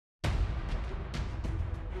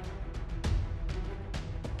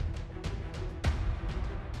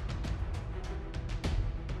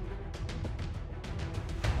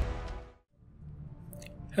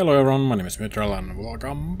Hello everyone, my name is Mythrell and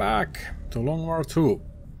welcome back to Long War 2.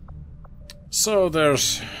 So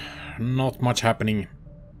there's not much happening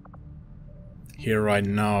here right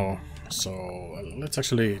now, so let's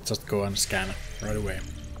actually just go and scan right away.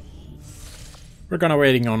 We're gonna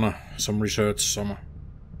waiting on some research, some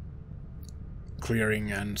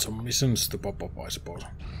clearing and some missions to pop up, I suppose.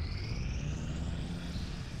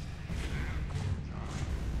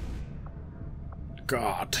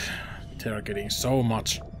 God, they're getting so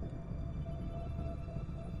much.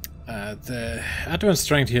 The advanced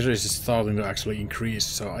strength here is starting to actually increase,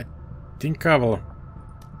 so I think I will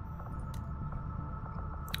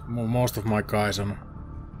move most of my guys on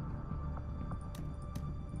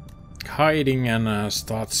hiding and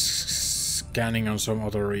start scanning on some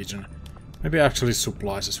other region. Maybe actually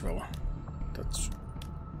supplies as well. That's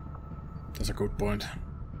a good point.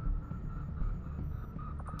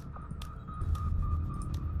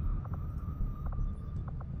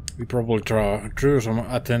 We probably drew some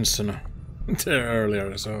attention there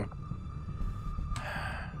earlier, so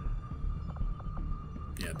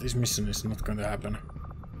yeah, this mission is not going to happen.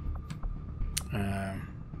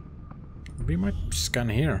 We might scan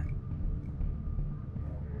here.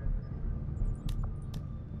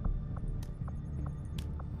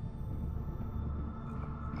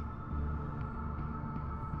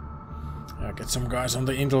 I'll get some guys on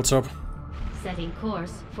the intel job. Setting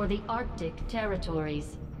course for the Arctic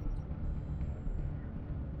territories.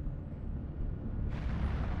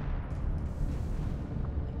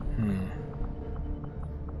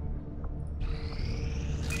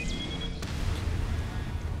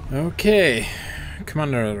 Okay,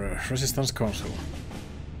 Commander, Resistance Council.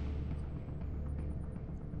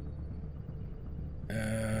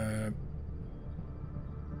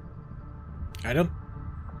 I don't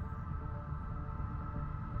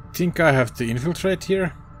think I have to infiltrate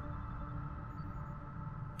here.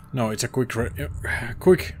 No, it's a quick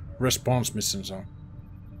response mission, so.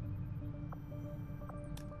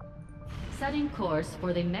 Setting course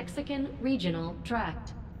for the Mexican Regional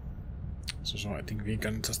Tract. So I think we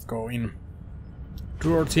can just go in,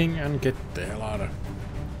 do our thing and get the hell out of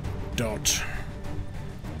Dodge.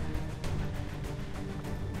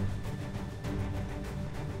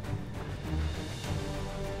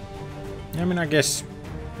 I mean, I guess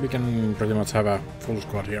we can pretty much have a full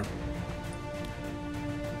squad here.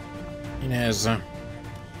 Inez,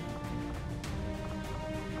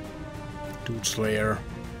 Dude Slayer.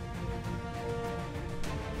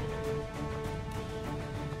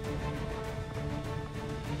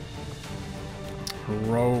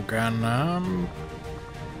 Rogue and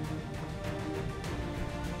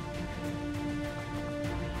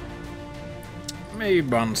maybe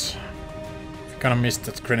Buns. Kinda missed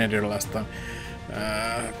that Grenadier last time.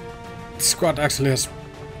 This squad actually has.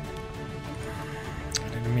 I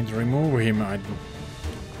didn't mean to remove him.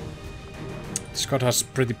 This squad has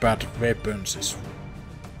pretty bad weapons. Is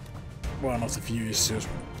one of the few issues.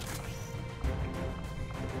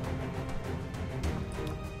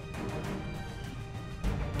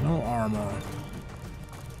 No armor.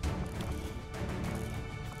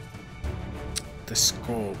 The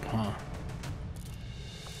scope, huh?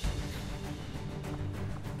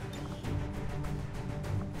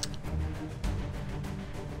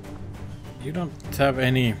 You don't have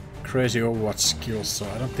any crazy Overwatch skills, so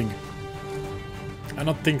I don't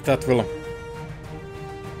think that will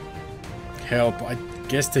help. I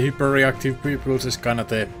guess the hyper-reactive pupils is kinda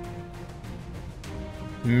the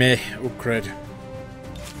meh upgrade.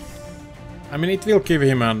 I mean, it will give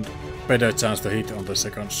him a better chance to hit on the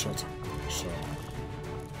second shot, so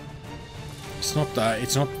it's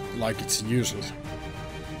not like it's useless.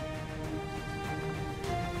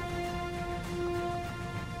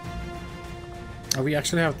 Oh, we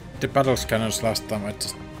actually have the battle scanners last time. I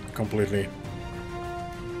just completely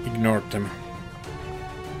ignored them.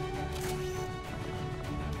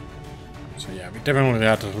 So yeah, we definitely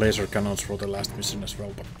had laser cannons for the last mission as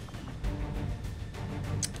well, but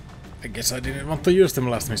I guess I didn't want to use them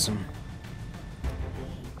last mission.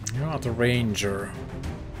 You are the ranger.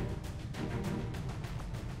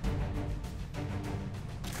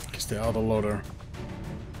 I guess the autoloader.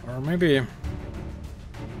 Or maybe.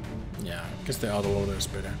 Yeah, I guess the autoloader is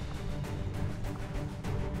better.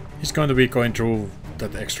 He's going to be going through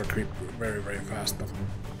that extra creep very, very fast, but.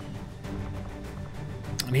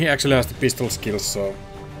 And he actually has the pistol skills, so.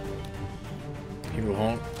 He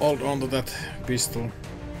will hold on to that pistol.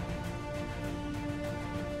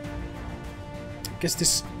 I guess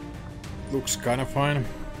this looks kind of fine.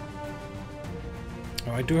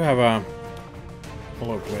 Oh, I do have a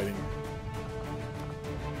hollow plating.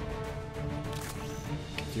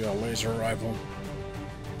 Get you a laser rifle.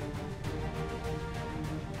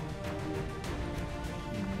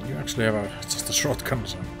 actually have just a shotgun,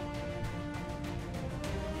 so...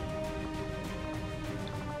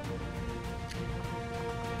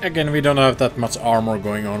 Again, we don't have that much armor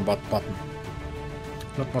going on, but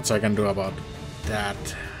not much I can do about that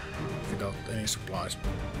without any supplies.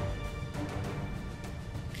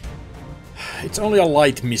 It's only a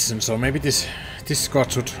light mission, so maybe this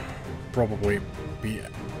squad should probably be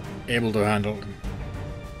able to handle.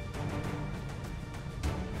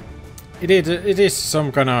 It is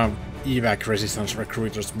some kind of evac resistance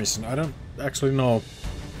recruiters mission. I don't actually know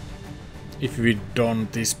if we've done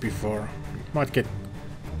this before. It might get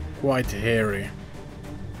quite hairy.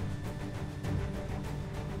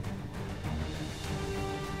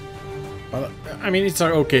 But I mean, it's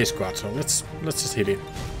an okay squad, so let's just hit it.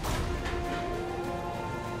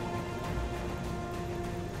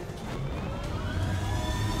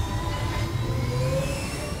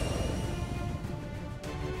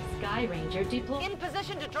 Sky Ranger deployed. In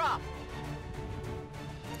position to drop.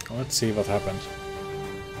 Let's see what happens.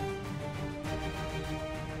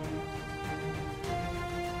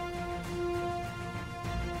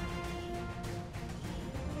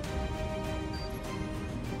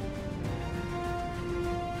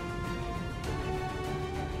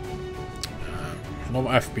 Low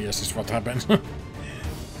FPS is what happens.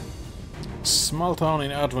 Small town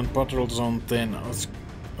in Advent Patrol Zone 10,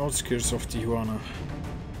 outskirts of Tijuana.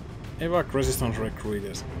 Evac resistance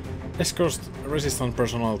recruiters. Escort resistance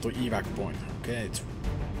personnel to evac point. Okay,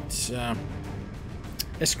 it's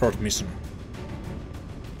escort mission.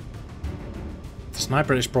 The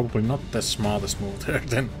sniper is probably not the smartest move there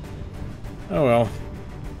then. Oh well.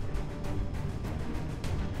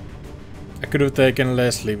 I could have taken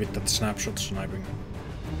Leslie with that snapshot sniping.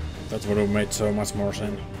 That would have made so much more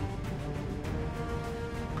sense.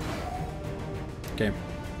 Okay.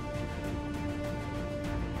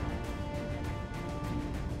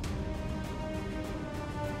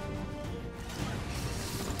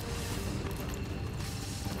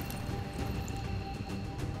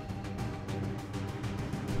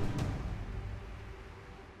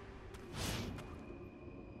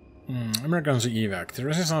 Emergency evac. The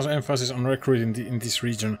resistance emphasis on recruiting in this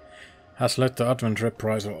region has led to Advent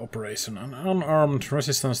reprisal operation. An unarmed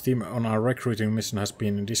resistance team on our recruiting mission has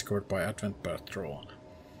been discovered by Advent Patrol.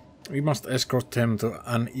 We must escort them to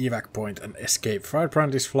an evac point and escape.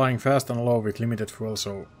 Firebrand is flying fast and low with limited fuel,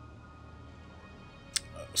 so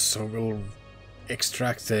we'll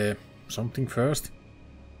extract something first.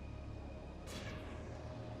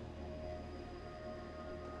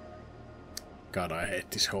 God, I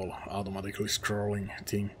hate this whole automatically scrolling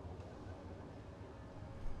thing.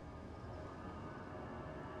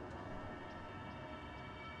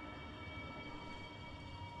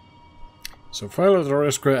 So failure to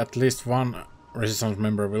rescue at least one resistance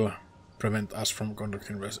member will prevent us from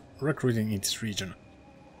conducting recruiting in this region.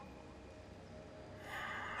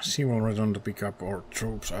 She will return to pick up our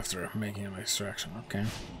troops after making an extraction. Okay.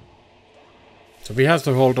 So we have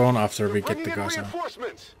to hold on after we get the guys out.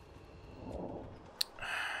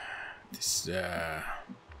 This, oh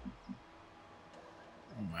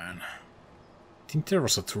man. I think there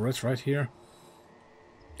was a turret right here.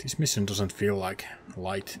 This mission doesn't feel like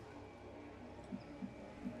light.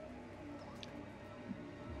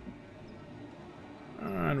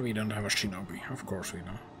 And we don't have a shinobi, of course we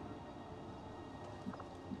don't.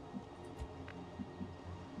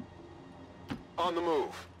 On the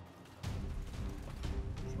move.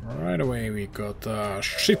 Right away we got a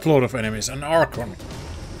shitload of enemies, an Archon.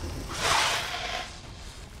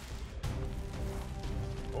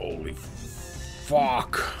 Holy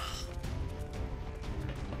fuck.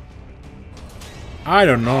 I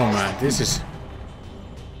don't know, man. This is...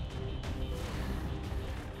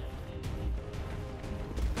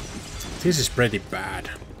 This is pretty bad.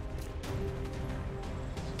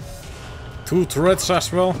 2 turrets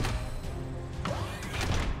as well.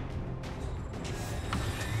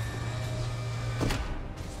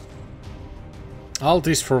 All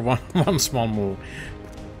this for one small move.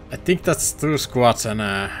 I think that's 2 squads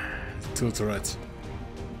and 2 turrets.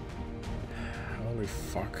 Holy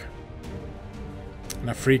fuck.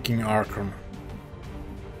 And a freaking Archon.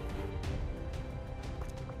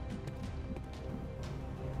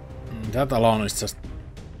 That alone is just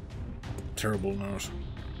terrible news.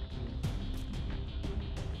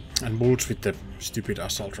 And bullets with the stupid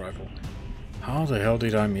assault rifle. How the hell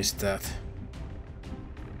did I miss that?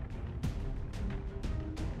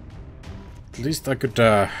 At least I could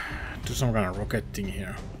do some kind of rocket thing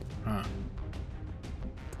here. Huh.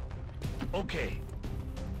 Okay.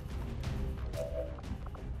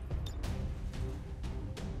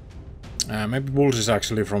 Maybe bullets is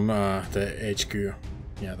actually from the HQ.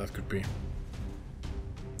 Yeah, that could be.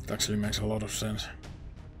 It actually makes a lot of sense.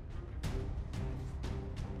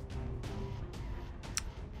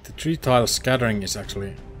 The 3 tile scattering is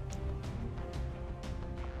actually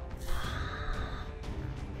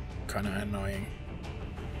kind of annoying.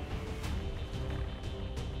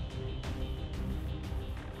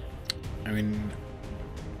 I mean,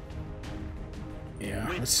 yeah,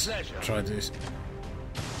 let's try this.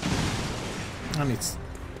 And it's...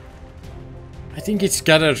 I think it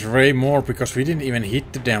scattered way more because we didn't even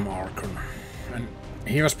hit the damn Archon. And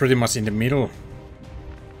he was pretty much in the middle.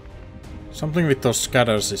 Something with those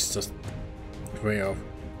scatters is just way off.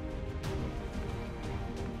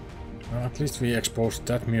 Well, at least we exposed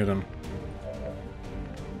that mutant.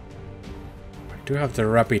 I do have the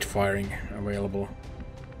rapid firing available.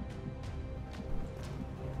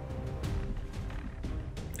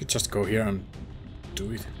 Could just go here and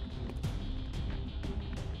do it.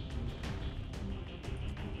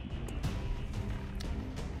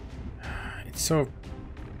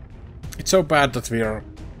 It's so bad that we are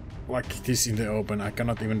like this in the open. I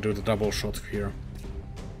cannot even do the double shot here.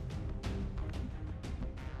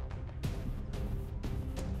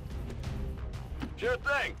 Sure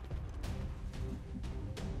thing.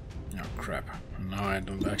 Oh crap. Now I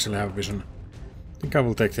don't actually have vision. I think I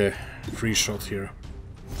will take the free shot here.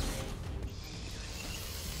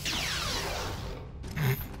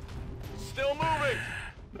 Still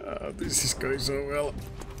moving. This is going so well.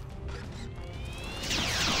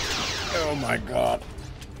 Oh my god.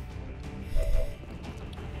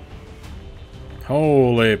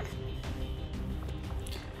 Holy.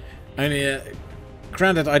 I mean,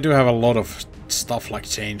 granted, I do have a lot of stuff like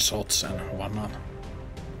chainshots and whatnot.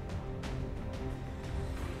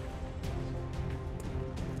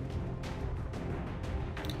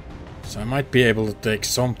 So I might be able to take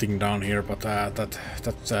something down here, but that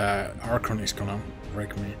Archon is gonna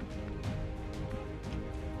wreck me.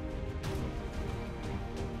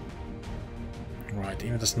 Right,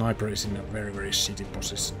 even the sniper is in a very, very shitty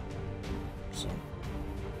position. So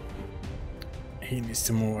he needs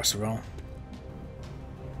to move as well.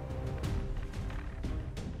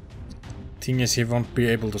 Thing is, he won't be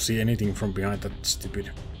able to see anything from behind that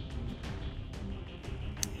stupid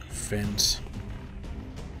fence.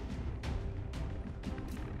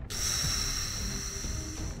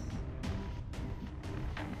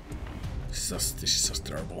 This is just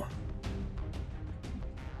terrible.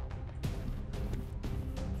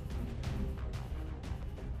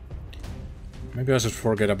 Maybe I should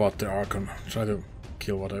forget about the Archon. Try to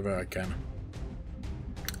kill whatever I can.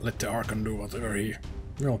 Let the Archon do whatever he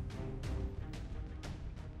will.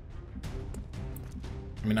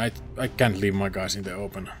 I mean, I can't leave my guys in the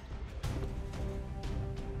open.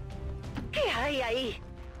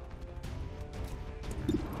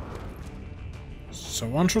 So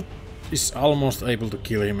one shot is almost able to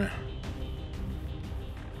kill him. I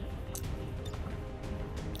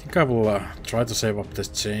think I will try to save up this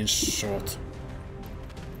chain shot.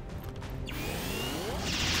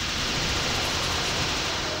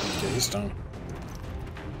 Okay, he's down.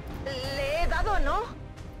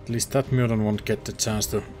 At least that mutant won't get the chance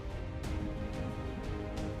to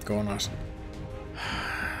go on us.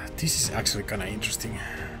 This is actually kinda interesting.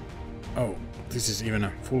 Oh, this is even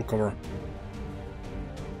a full cover.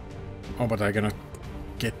 Oh, but I cannot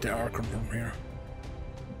get the Archon from here.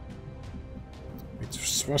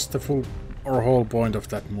 Which was the full or whole point of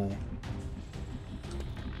that move.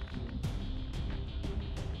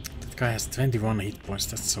 That guy has 21 hit points,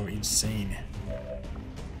 that's so insane.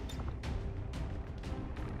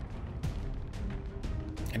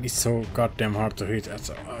 And it's so goddamn hard to hit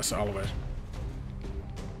as always.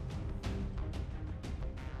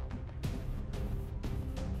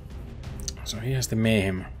 So he has the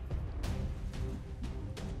mayhem.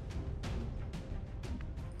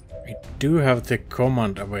 We do have the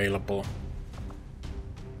command available.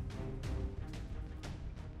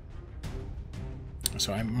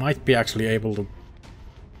 So I might be actually able to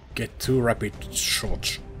get 2 rapid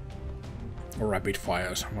shots. Or rapid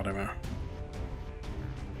fires, whatever.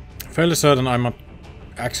 Fairly certain I might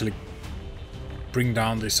actually bring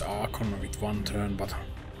down this Archon with 1 turn, but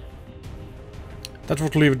that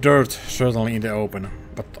would leave dirt certainly in the open.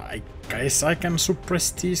 But I guess I can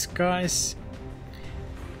suppress these guys.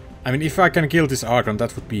 I mean, if I can kill this Archon,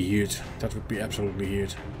 that would be huge. That would be absolutely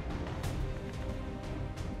huge.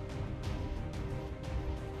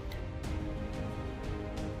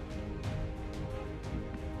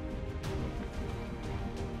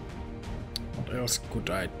 What else could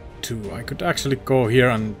I do? I could actually go here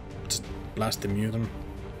and just blast the mutant.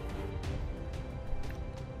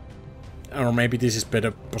 Or maybe this is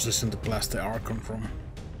better position to blast the Archon from.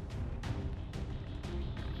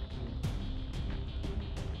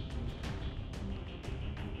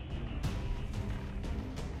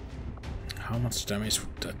 much damage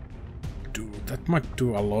would that do? That might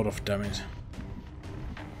do a lot of damage.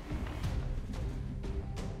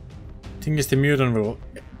 Thing is, the mutant will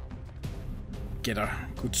get a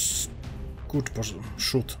good shoot. Good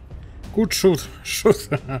shoot.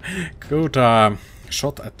 Good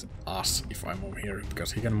shot at us if I move here,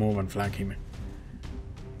 because he can move and flank him.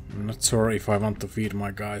 I'm not sure if I want to feed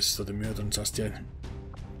my guys to the mutant just yet.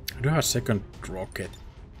 I do have a second rocket.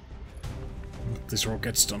 But these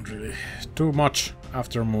rockets don't really do much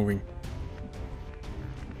after moving.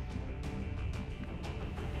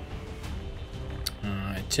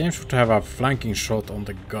 James would have a flanking shot on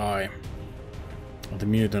the guy, on the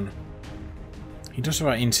mutant. He does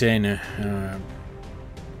have insane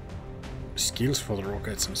skills for the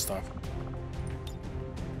rockets and stuff.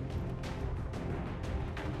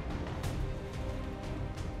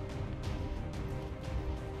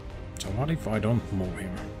 So what if I don't move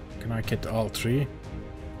him? Can I get all three?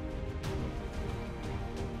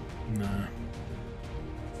 Nah.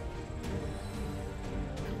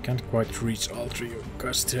 Can't quite reach all three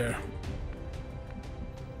guys there.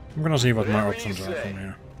 I'm gonna see what my options are from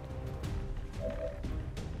here.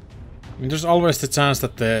 I mean, there's always the chance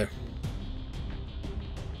that the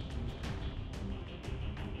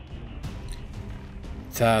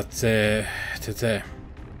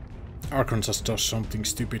Arkansas does something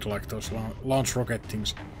stupid like those launch rocket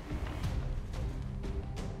things.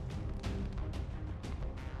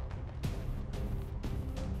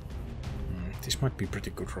 This might be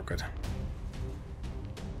pretty good rocket.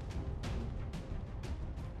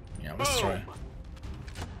 Yeah, let's try.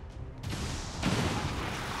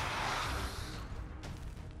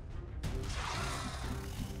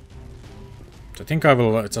 So I think I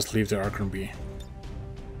will just leave the Archon be.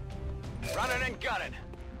 Running and gunning.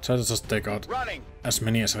 Try to just take out as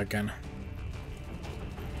many as I can.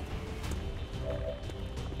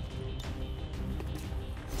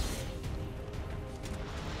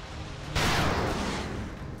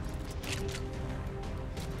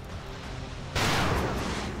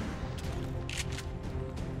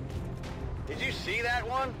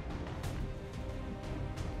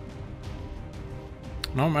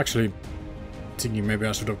 Now I'm actually thinking maybe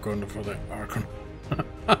I should have gone for the Archon.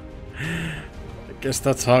 I guess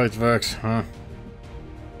that's how it works, huh?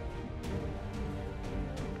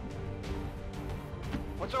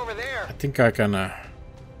 What's over there? I think I can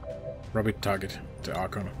rabbit target the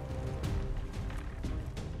Archon.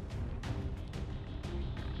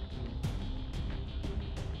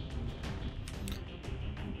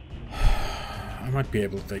 I might be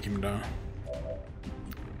able to take him down.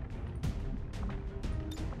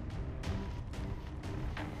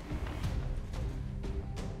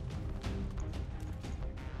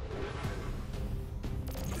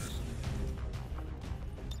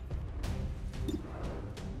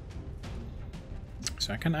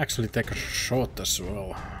 So I can actually take a shot as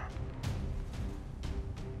well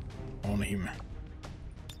on him.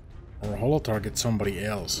 Or holo target somebody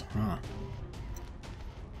else, huh?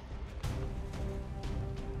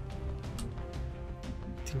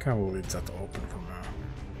 I think I will leave that open for now.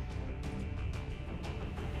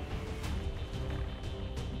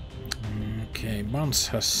 Okay, Buns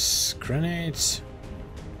has grenades.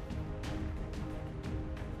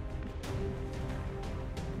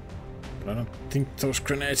 But I don't think those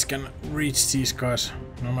grenades can reach these guys,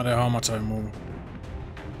 no matter how much I move.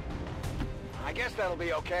 I guess that'll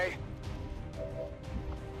be okay.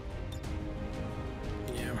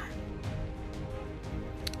 Yeah.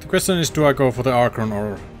 The question is, do I go for the Archon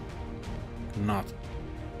or not?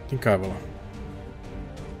 I think I will.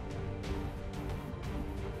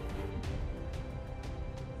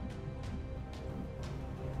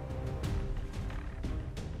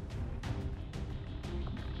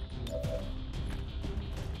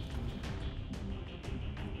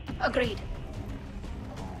 Agreed.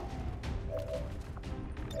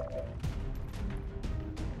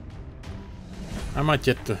 I might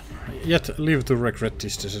yet live to regret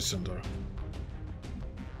this decision though.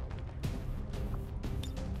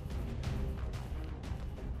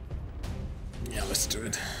 Yeah, let's do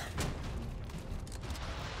it.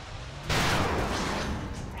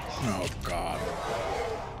 Oh god.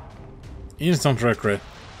 Instant regret.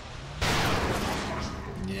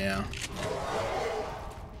 Yeah.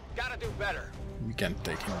 Gotta do better. We can't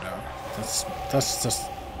take him down. That's just...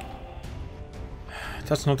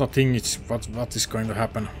 That's not a thing, it's what is going to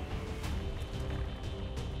happen.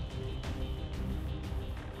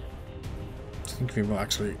 I think we will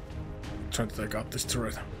actually try to take out this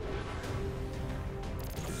turret.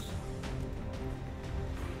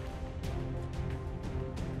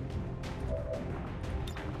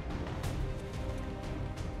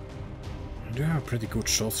 I do have pretty good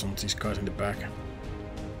shots on these guys in the back.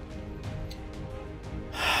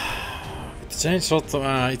 With the chain shot,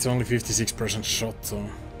 it's only 56% shot, so...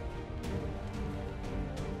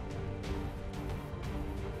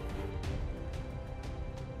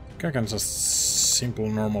 I can just simple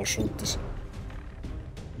normal shot this.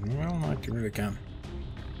 Well, I really can.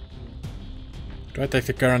 Do I take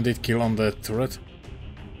the guaranteed kill on the turret?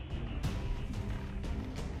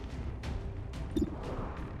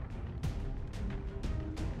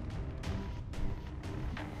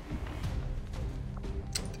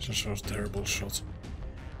 These are so terrible shots.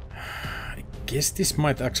 I guess this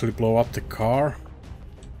might actually blow up the car.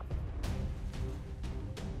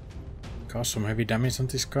 Cause some heavy damage on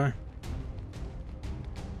this guy.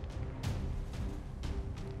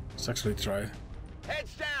 Let's actually try it.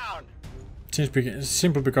 Heads down.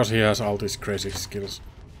 Simply because he has all these crazy skills.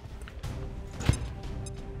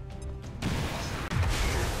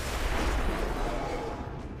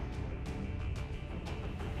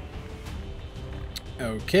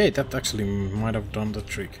 Okay, that actually might have done the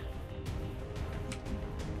trick.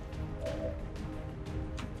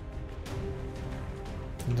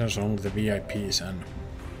 There's only the VIPs and...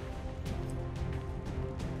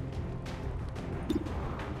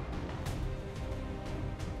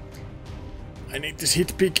 I need this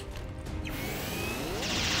hit pick.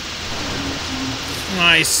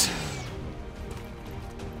 Nice.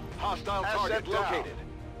 Hostile target located.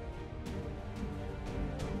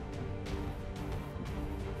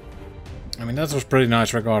 I mean, that was pretty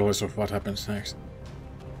nice regardless of what happens next.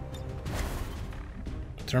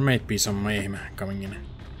 But there may be some mayhem coming in.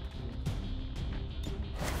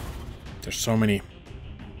 There's so many.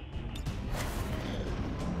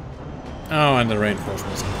 Oh, and the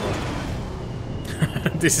reinforcements.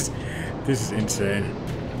 This is insane.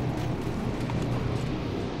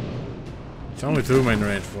 It's only 2 main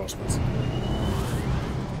reinforcements.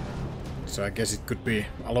 So I guess it could be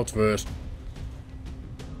a lot worse.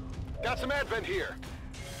 Got some advent here.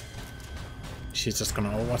 She's just gonna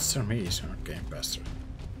overwatch them. He's okay, bastard.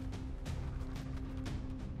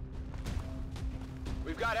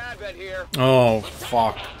 We've got advent here. Oh,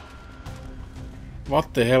 fuck.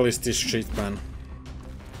 What the hell is this shit, man?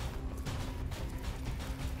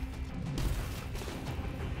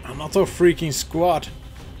 Another freaking squad.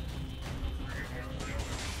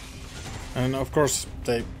 And of course,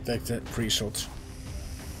 they take the free shots.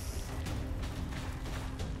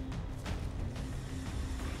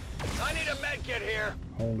 I need a med kit here.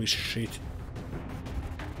 Holy shit.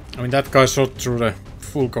 I mean, that guy shot through the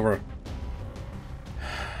full cover.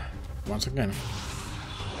 Once again.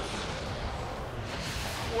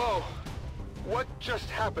 Whoa. What just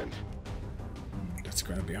happened? That's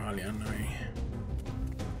gonna be highly annoying.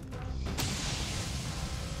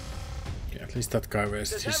 Okay, at least that guy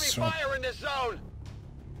wasted There's his heavy shot. fire in this zone.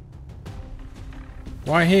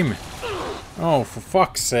 Why him? Oh, for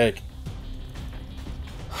fuck's sake.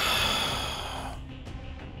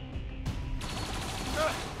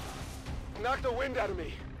 Knock the wind out of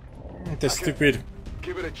me. The stupid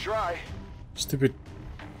Give it a try. Stupid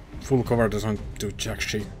full cover doesn't do jack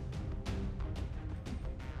shit.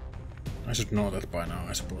 I should know that by now,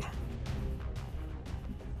 I suppose.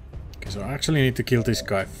 Okay, so I actually need to kill this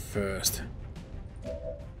guy first.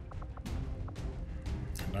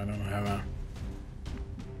 And I don't have a...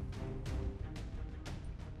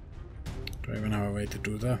 Do I even have a way to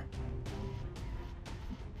do that?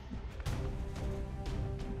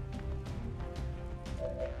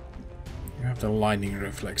 You have the lightning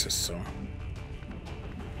reflexes, so...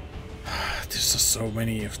 There's just so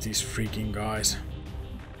many of these freaking guys.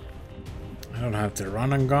 I don't have the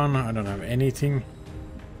run and gun, I don't have anything.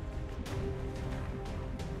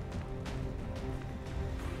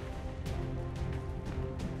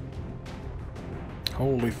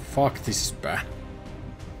 Holy fuck, this is bad.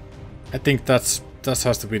 I think that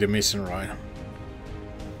has to be the mission, right?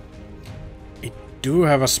 I do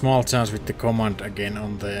have a small chance with the command again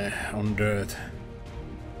on dirt.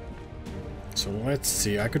 So let's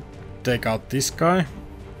see, I could take out this guy.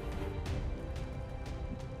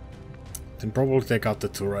 Then probably take out the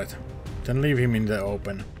turret. Then leave him in the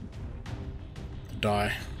open.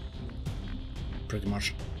 Die. Pretty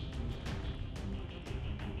much.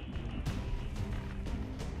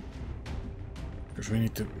 Because we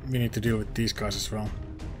need to deal with these guys as well.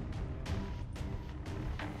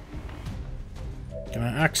 Can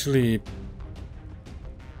I actually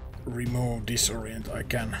remove disorient? I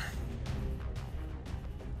can.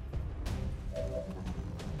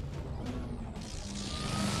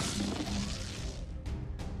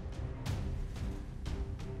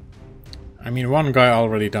 I mean, one guy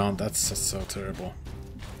already down, that's so terrible.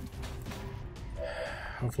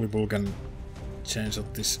 Hopefully Bull can change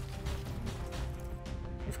out this.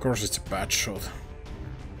 Of course it's a bad shot.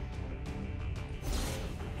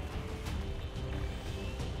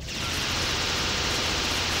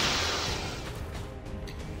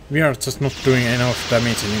 We are just not doing enough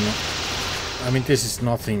damage anymore. I mean, this is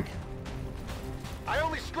nothing. I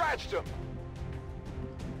only scratched him.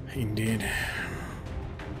 Indeed.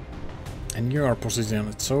 And you are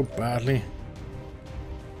positioned so badly.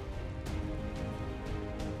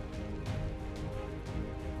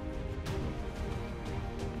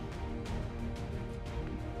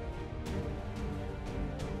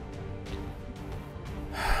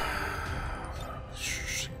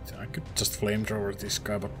 Just flamethrower this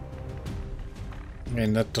guy, but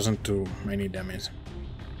again, that doesn't do any damage.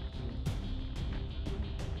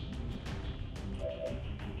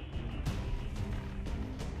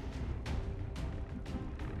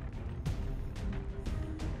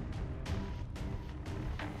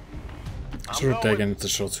 I should have taken the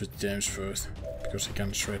shots with James first, because he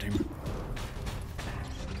can shred him.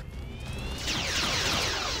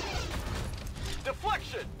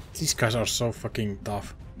 Deflection. These guys are so fucking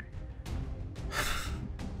tough.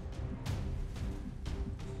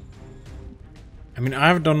 I mean, I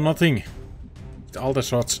have done nothing with all the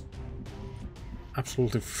shots.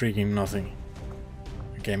 Absolutely freaking nothing.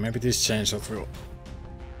 Okay, maybe this chainshot will...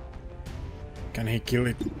 Can he kill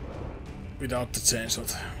it without the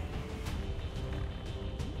chainshot?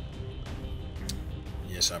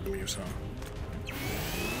 Yes, I believe so.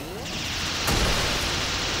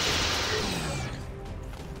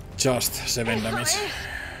 Just 7 damage.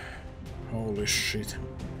 Holy shit.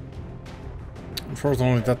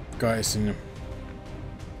 Unfortunately, that guy is in a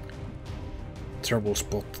terrible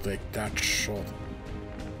spot to take that shot.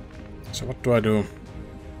 So what do?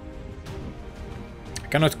 I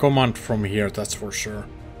cannot command from here, that's for sure.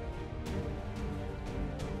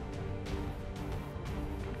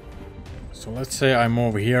 So let's say I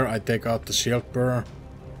move here, I take out the shield bearer.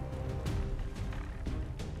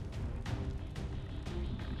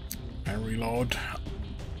 I reload.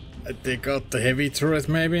 I take out the heavy turret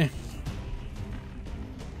maybe.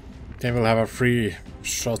 They will have a free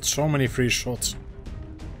shot, so many free shots.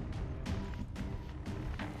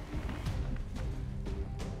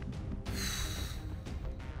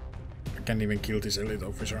 I can't even kill this elite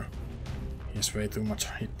officer. He has way too much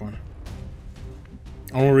hit point.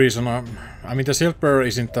 Only reason I mean the shield bearer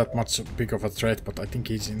isn't that much big of a threat, but I think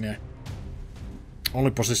he's in the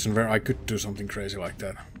only position where I could do something crazy like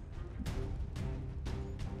that.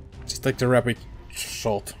 Just take the rapid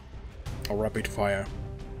shot or rapid fire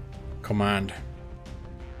command.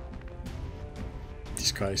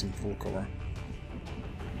 This guy is in full cover.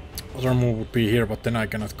 Other move would be here, but then I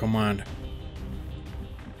cannot command.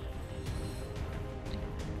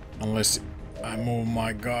 Unless I move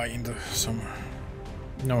my guy into some...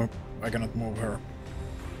 No, I cannot move her.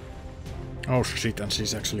 Oh shit, and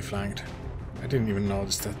she's actually flanked. I didn't even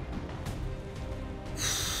notice that.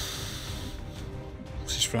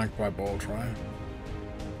 She's flanked by bolt, right?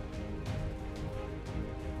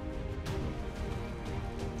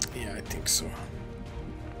 Yeah, I think so.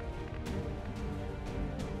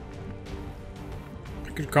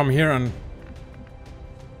 I could come here and...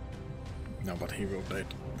 No, but he will dead.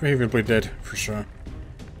 He will be dead for sure.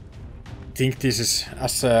 I think this is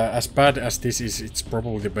as bad as this is. It's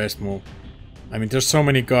probably the best move. I mean, there's so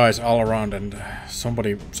many guys all around, and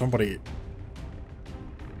somebody.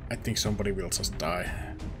 I think somebody will just die.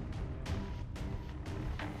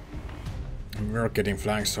 And we're getting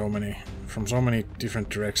flanked from so many different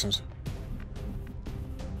directions.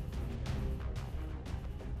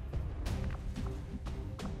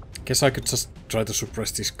 Guess I could just try to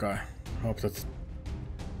suppress this guy. Hope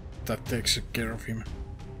that takes care of him.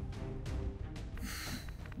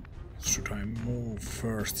 Should I move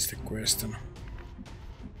first is the question.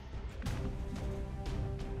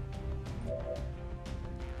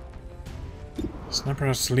 Sniper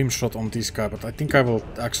has slim shot on this guy, but I think I will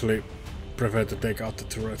actually prefer to take out the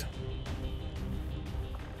turret.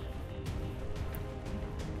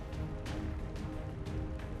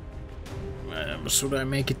 Should I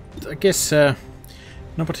make it? I guess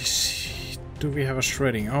nobody's... Do we have a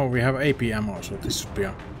shredding? Oh, we have AP ammo, so this should be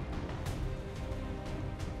a...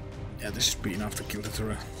 Yeah, this should be enough to kill the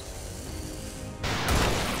turret.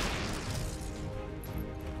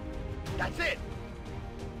 That's it.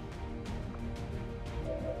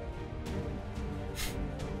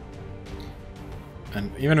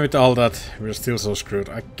 And even with all that, we're still so screwed.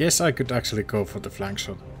 I guess I could actually go for the flank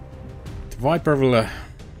shot. The Viper will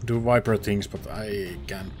do Viper things, but I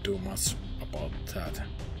can't do much about that.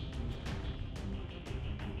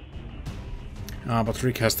 Ah, but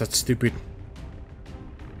Rick has that stupid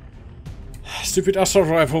assault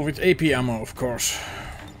rifle with AP ammo, of course.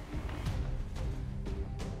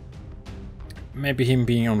 Maybe him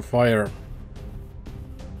being on fire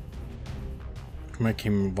make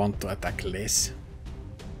him want to attack less.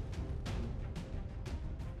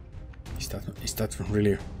 Is that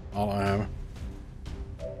really all I have?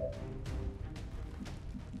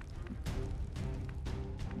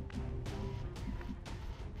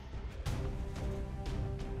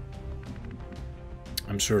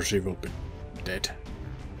 I'm sure she will be dead.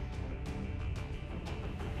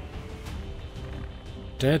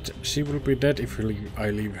 She will be dead if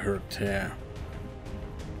I leave her there.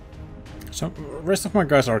 So, rest of my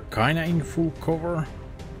guys are kinda in full cover.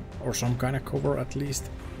 Or some kind of cover at least.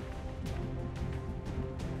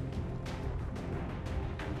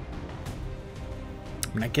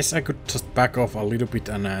 I guess I could just back off a little bit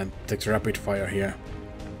and take the rapid fire here.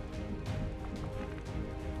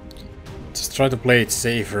 Just try to play it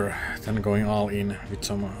safer than going all in with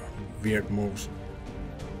some weird moves.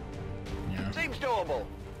 Yeah. Seems doable.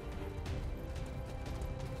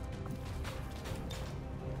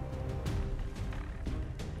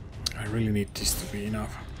 I really need this to be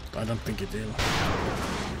enough. But I don't think it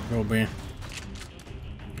will be.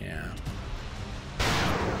 Yeah.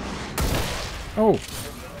 Oh!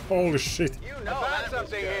 Holy shit. You know that's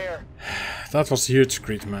something here. That was huge,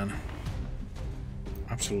 crit, man.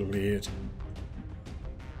 Absolutely huge.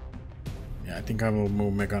 Yeah, I think I will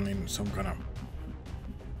move Megan in some kind of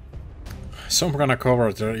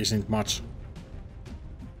cover. There isn't much.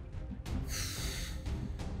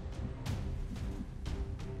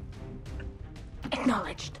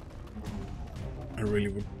 Acknowledged. I really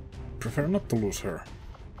would prefer not to lose her.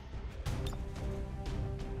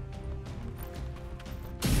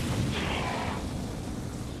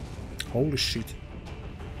 Holy shit.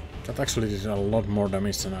 That actually did a lot more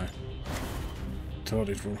damage than I thought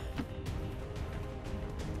it would.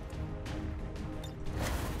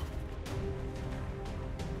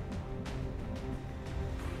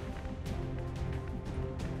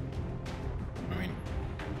 I mean...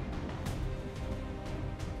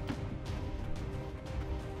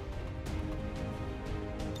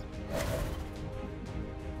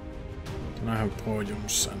 Then I have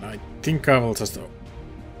poisons, and I think I will just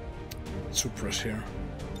suppress here.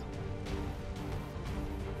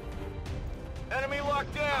 Enemy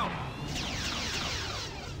locked down.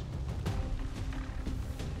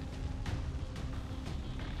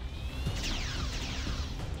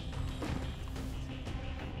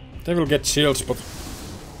 They will get shields, but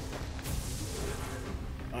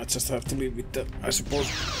I just have to live with that, I suppose.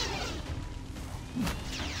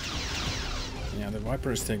 Yeah, the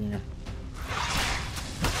Viper is taking a...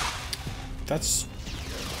 That's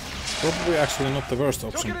probably actually not the worst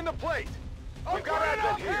Took option. it in the plate. We've got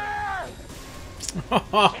advent here.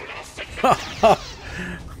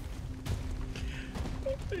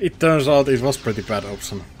 It turns out it was pretty bad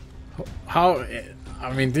option. How...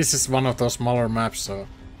 I mean, this is one of those smaller maps, so...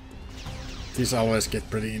 These always get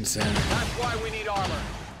pretty insane. That's why we need armor.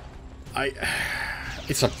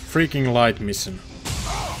 It's a freaking light mission.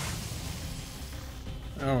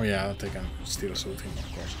 Oh yeah, they can still shoot him,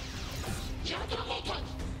 of course.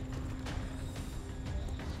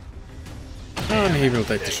 And he will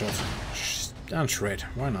take the shot. And shred,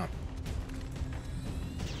 why not?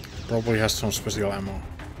 Probably has some special ammo.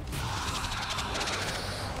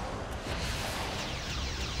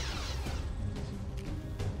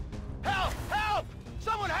 Help! Help!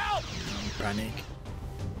 Someone help! Panic.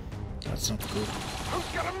 That's not good. Who's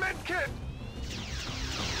got a med kit?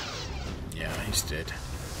 Yeah, he's dead.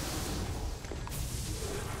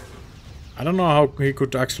 I don't know how he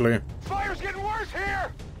could actually... Fire's getting worse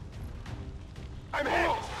here! I'm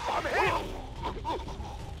hit! I'm hit!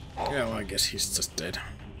 Yeah, well, I guess he's just dead.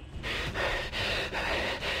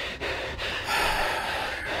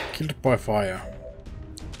 Killed by fire.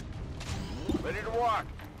 Ready to walk.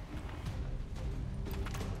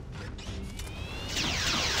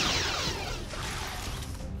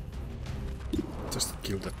 Just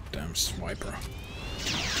kill that damn swiper.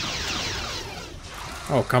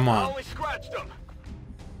 Oh, come I on. only scratched him.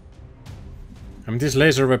 I mean, these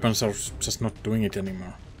laser weapons are just not doing it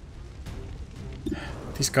anymore.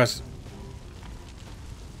 These guys...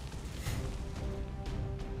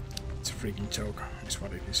 It's a freaking joke, is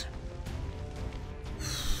what it is.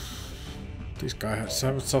 This guy has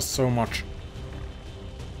just so much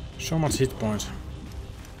hit points.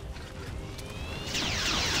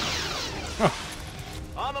 Oh.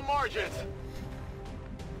 On the margins.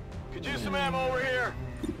 Could use some ammo over here.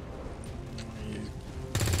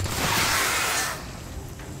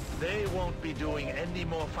 They won't be doing any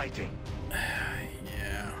more fighting.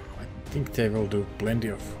 Yeah, I think they will do plenty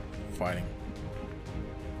of fighting.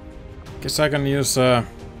 Guess I can use another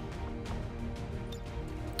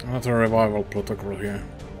revival protocol here.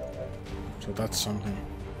 So that's something.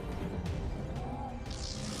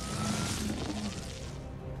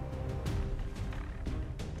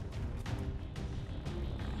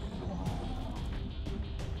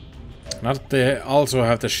 Now that they also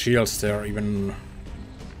have the shields, they are even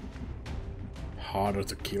harder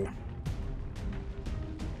to kill.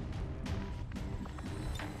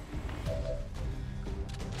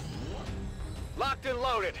 Locked and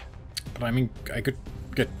loaded. But I mean, I could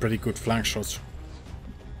get pretty good flank shots.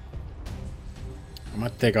 I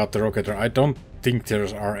might take out the rocketer. I don't think there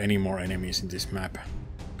are any more enemies in this map,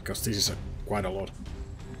 because this is quite a lot.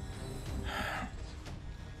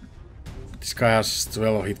 This guy has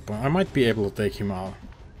 12 hit points. I might be able to take him out.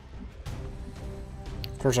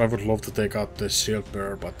 Of course, I would love to take out the shield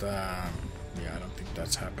bearer, but yeah, I don't think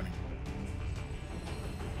that's happening.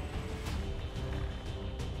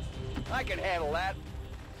 I can handle that.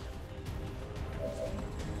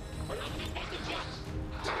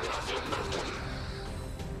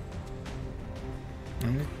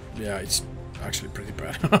 Yeah, it's actually pretty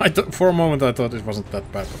bad. For a moment I thought it wasn't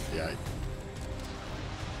that bad, but yeah,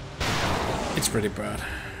 it's pretty bad.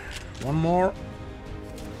 One more.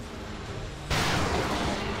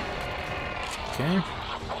 Okay.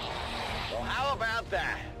 Well, how about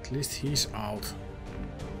that? At least he's out.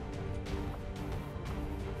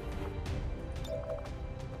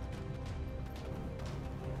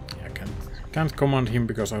 Yeah, I can't command him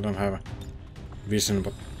because I don't have vision,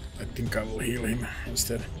 but I think I will heal him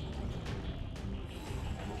instead.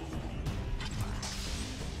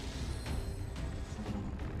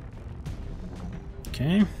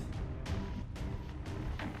 Okay.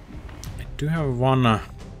 I do have one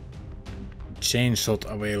chain shot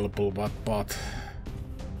available, but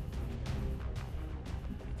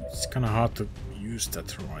it's kind of hard to use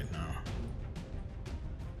that right now.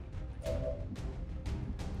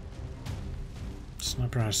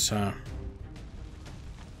 Sniper has a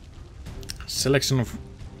selection of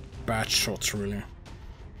bad shots, really.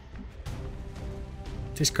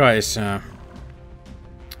 This guy is a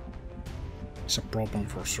problem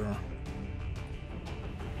for sure.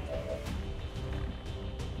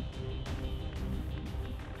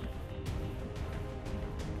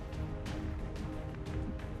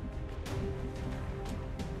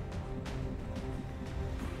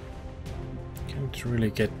 Can't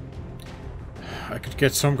really get... I could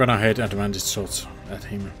get some kind of head advantage shots at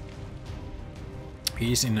him.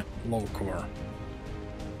 He's in low cover.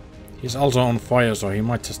 He's also on fire, so he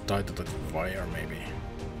might just die to the fire, maybe.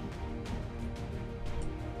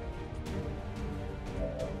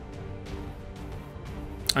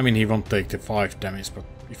 I mean, he won't take the 5 damage, but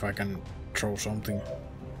if I can throw something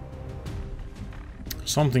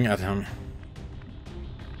at him.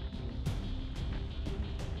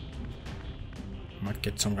 Might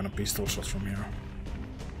get some kind of pistol shots from here.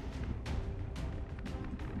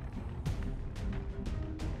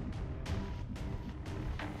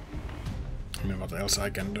 I mean, what else I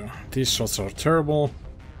can do? These shots are terrible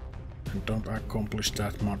and don't accomplish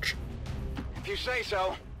that much. If you say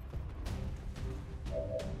so.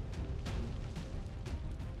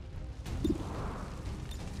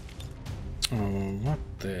 Oh, what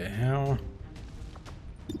the hell?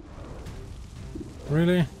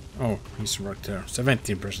 Really? Oh, he's right there.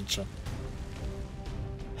 17% shot.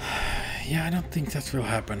 Yeah, I don't think that will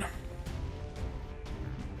happen.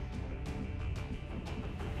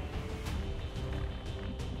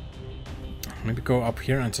 Maybe go up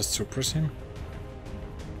here and just suppress him.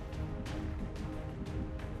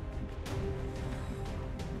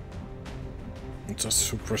 Just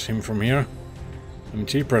suppress him from here. I mean,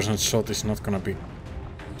 3% shot is not gonna be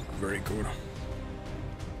very good.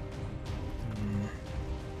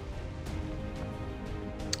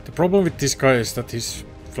 The problem with this guy is that he's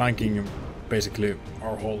flanking basically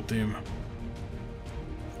our whole team.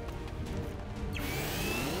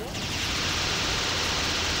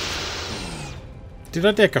 Did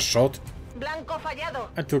I take a shot? Blanco fallado.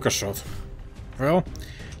 I took a shot. Well,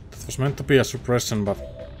 that was meant to be a suppression, but...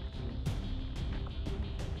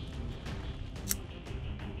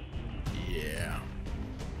 yeah.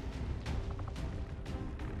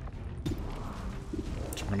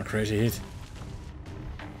 Some kind of crazy hit.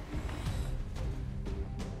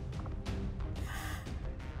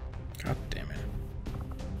 God damn it.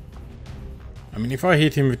 I mean, if I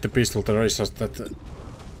hit him with the pistol, there is just that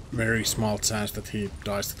very small chance that he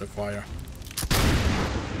dies to the fire.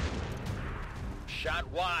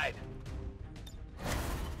 Shot wide.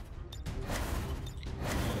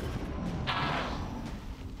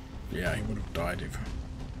 Yeah, he would have died if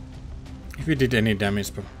we did any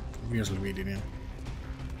damage, but obviously we didn't.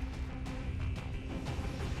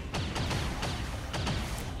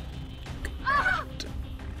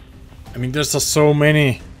 I mean, there's just so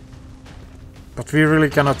many, but we really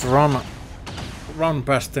cannot run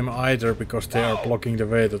past them either because they are blocking the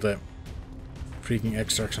way to the freaking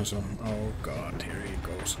extraction zone. Oh god, here he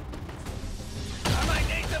goes. I might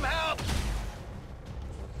need some help.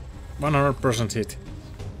 100% hit.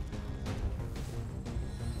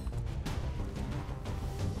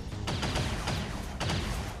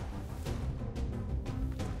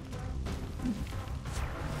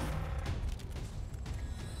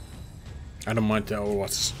 I don't mind the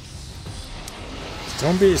Overwatch.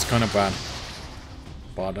 Zombie is kinda bad.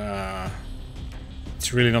 But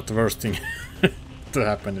it's really not the worst thing to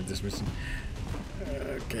happen in this mission.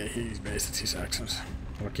 Okay, he wasted his actions.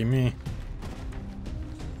 Lucky me.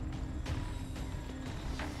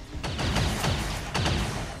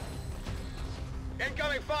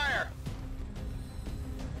 Incoming fire.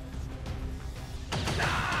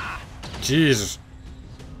 Jesus.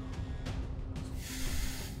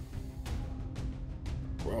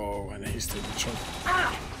 Whoa, and he's taking a shot.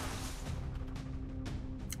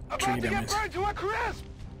 About to get burned to a crisp.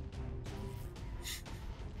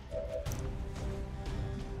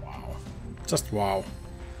 Wow. Just wow.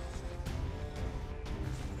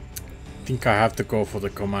 I think I have to go for the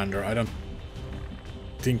commander. I don't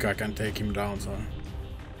think I can take him down, so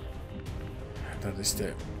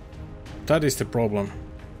that is the problem.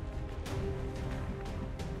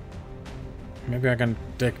 Maybe I can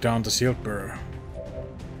take down the shield bearer.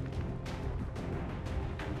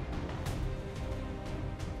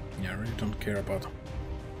 Yeah, I really don't care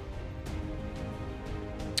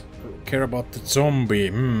about the zombie.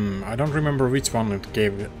 I don't remember which one it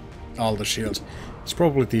gave all the shields. It's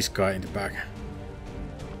probably this guy in the back.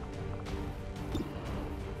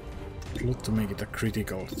 I'd love to make it a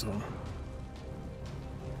critical, so.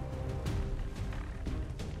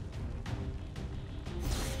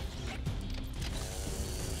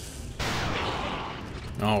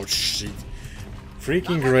 Oh shit.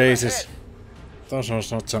 Freaking races. Those are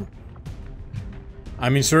not some. I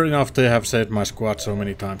mean, sure enough, they have saved my squad so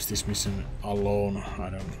many times this mission alone.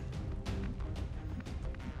 I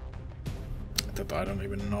don't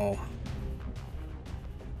even know.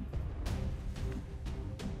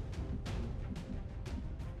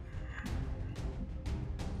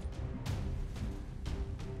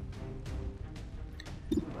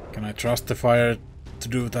 Can I trust the fire to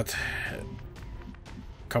do that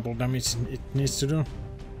couple damage it needs to do?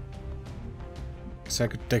 Guess I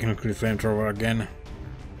could technically flamethrower again.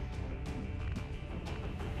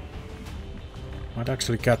 Might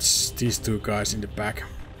actually catch these two guys in the back.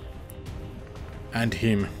 And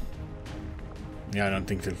him. Yeah, I don't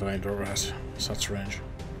think the flamethrower has such range.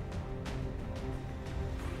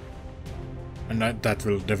 And that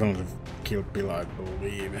will definitely kill Bill, I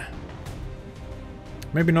believe.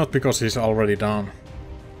 Maybe not because he's already down.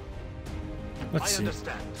 Let's see.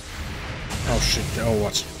 Oh shit, the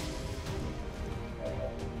Overwatch.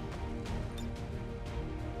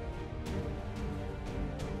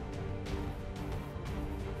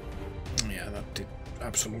 Yeah, that did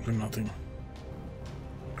absolutely nothing.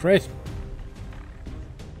 Great.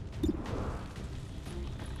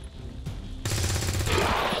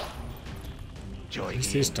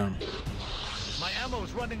 Is this done? My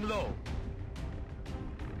ammo's running low.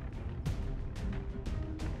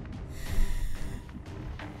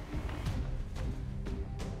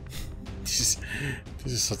 This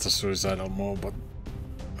is such a suicidal move, but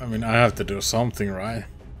I mean, I have to do something, right?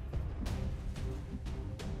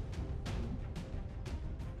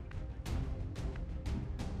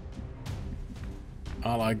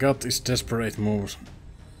 All I got is desperate moves.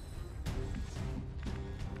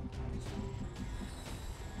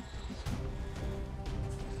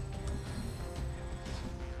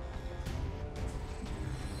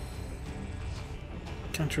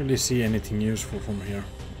 Can't really see anything useful from here.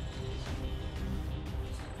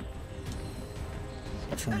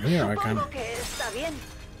 But from here I can.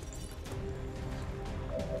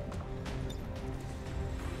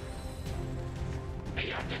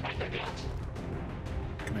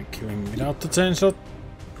 Can I kill him without the chainsaw?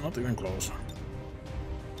 Not even close.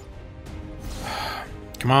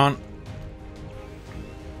 Come on.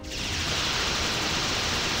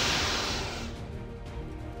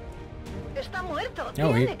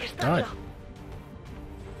 Oh, he died.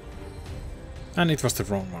 And it was the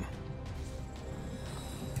wrong one.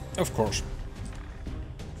 Of course.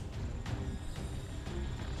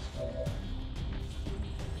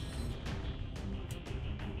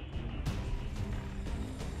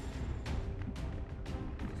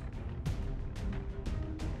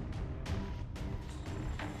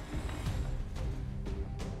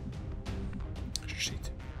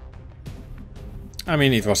 Shit. I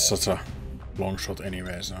mean, it was such a long shot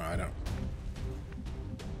anyway, so I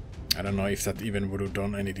don't know if that even would have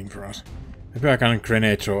done anything for us. Maybe I can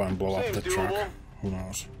grenade throw and blow up the truck. Who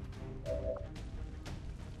knows?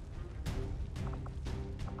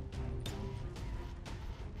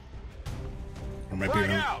 Or maybe we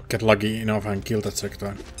can get lucky enough and kill that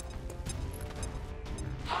sector.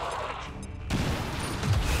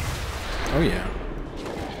 Oh yeah.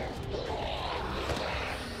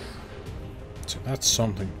 So that's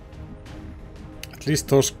something. At least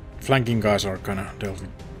those flanking guys are gonna deal with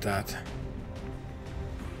that.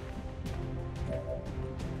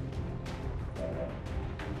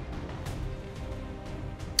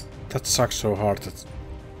 That sucks so hard that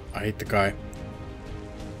I hit the guy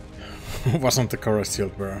who wasn't the correct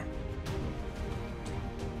shield bearer.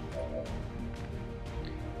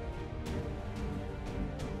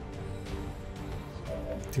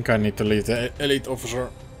 I think I need to leave the elite officer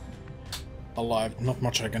alive. Not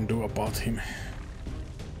much I can do about him.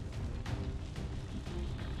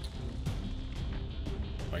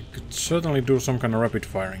 I could certainly do some kind of rapid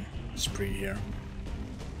firing spree here.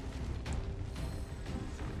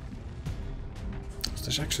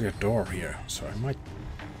 There's actually a door here, so I might...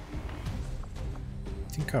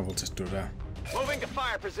 I think I will just do that. Moving to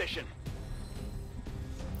fire position.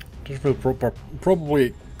 This will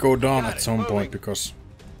probably go down at some point because...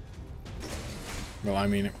 Well, I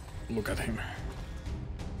mean, look at him.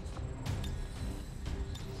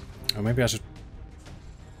 Or maybe I should...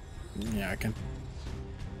 Yeah, I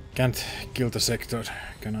can't kill the sector,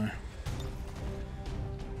 can I?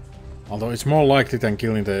 Although it's more likely than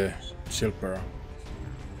killing the shield bearer.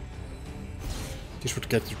 This would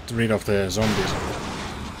get rid of the zombies.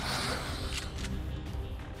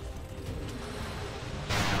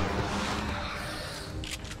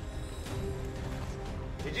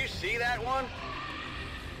 Did you see that one?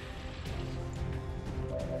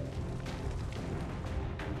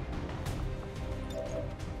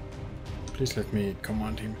 Please let me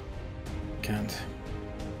command him. Can't.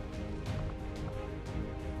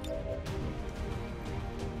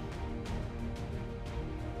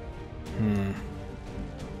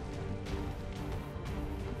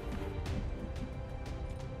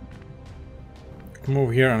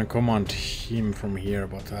 Move here and command him from here,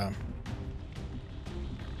 but I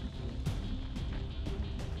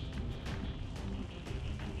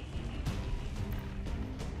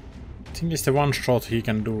think it's the one shot he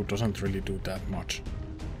can do doesn't really do that much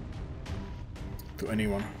to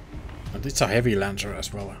anyone. And it's a heavy lancer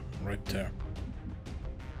as well, right there.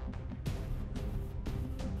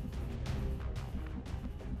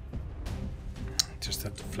 Just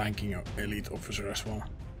that flanking of elite officer as well.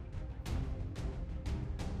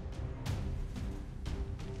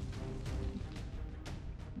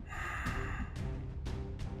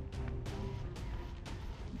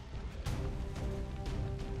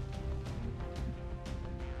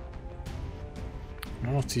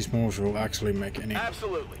 None of these moves will actually make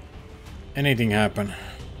anything happen.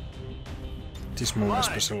 This move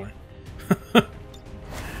especially.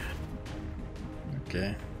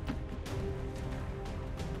 Okay.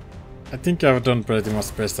 I think I've done pretty much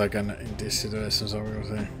the best I can in this situation, so I will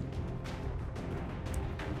say.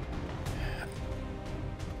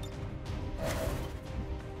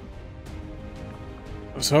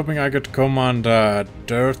 I was hoping I could command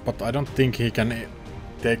Dirt, but I don't think he can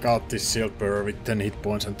take out this shield bearer with 10 hit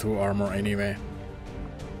points and 2 armor anyway.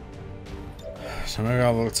 So maybe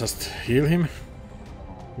I will just heal him.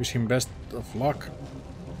 Wish him best of luck.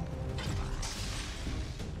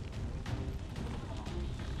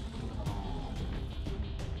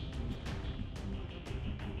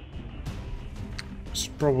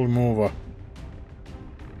 Should probably move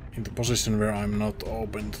in the position where I'm not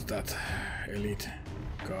open to that elite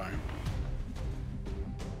guy.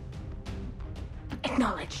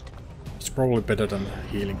 Acknowledged. It's probably better than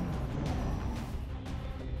healing.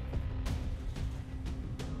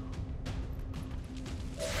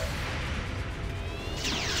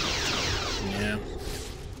 Yeah.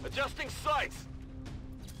 Adjusting sights.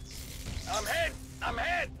 I'm hit. I'm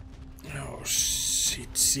hit. Oh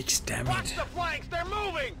shit! 6 damage. Watch the flanks. They're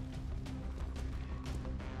moving.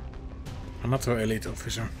 Another elite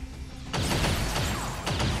officer.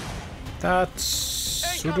 That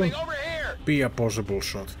shouldn't be a possible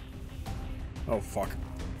shot. Oh fuck.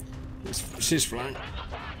 She's flying.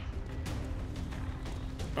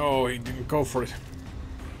 Oh, he didn't go for it.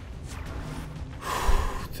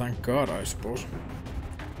 Thank God, I suppose.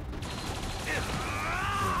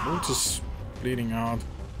 The bolt is bleeding out.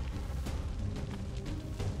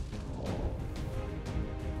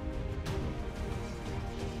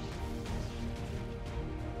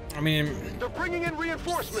 I mean, They're bringing in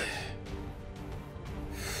reinforcements.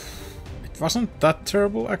 it wasn't that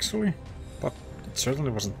terrible actually, but it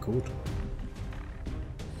certainly wasn't good.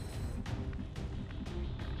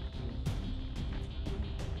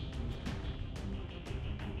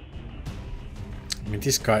 I mean,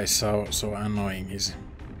 this guy is so annoying. He's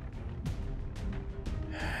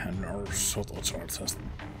and our sort of just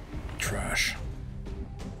trash.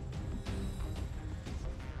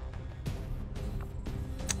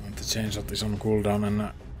 And the chainshot is on cooldown,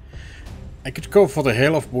 and I could go for the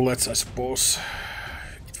hail of bullets, I suppose.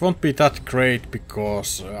 It won't be that great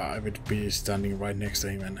because I would be standing right next to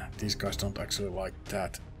him, and these guys don't actually like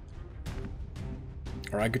that.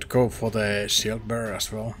 Or I could go for the shield bearer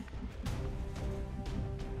as well.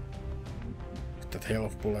 That hail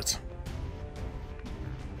of bullets.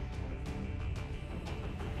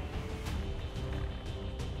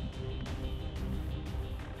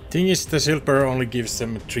 Thing is, the silver only gives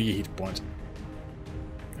them 3 hit points.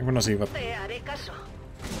 I'm gonna see what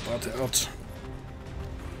else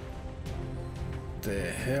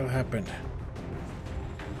the hell happened.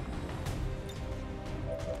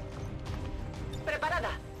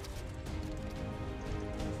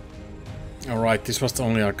 Alright, this was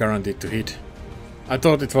only a guaranteed to hit. I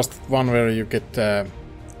thought it was one where you get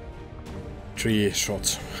 3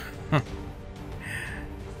 shots.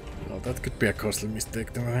 Well, that could be a costly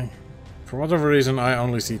mistake, don't I think? For whatever reason, I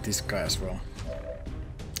only see this guy as well.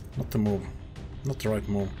 Not the move. Not the right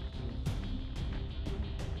move.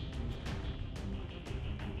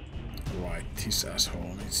 Right, this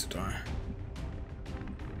asshole needs to die.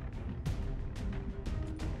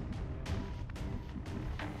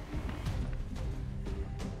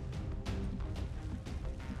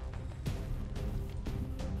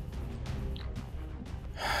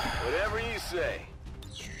 Whatever you say.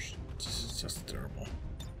 This is just terrible.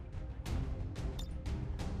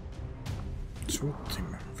 Shoot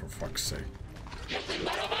him, for fuck's sake.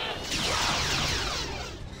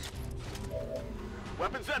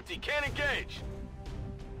 Weapons empty, can't engage.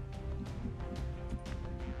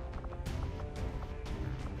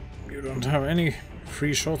 You don't have any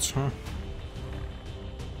free shots, huh?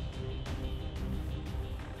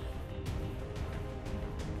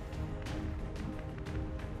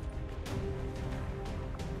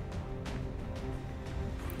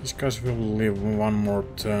 These guys will live one more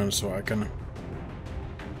turn, so I can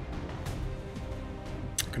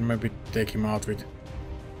maybe take him out with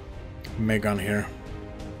Megan here.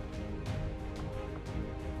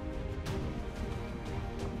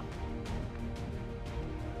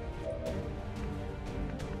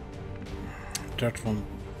 That won't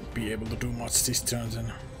be able to do much this turn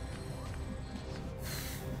then.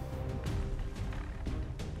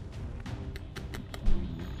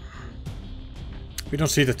 We don't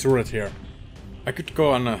see the turret here. I could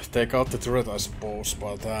go and take out the turret, I suppose,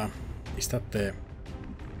 but is that the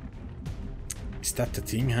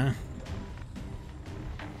thing, huh?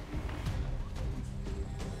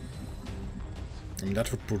 I mean,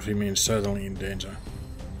 that would put him in certainly in danger.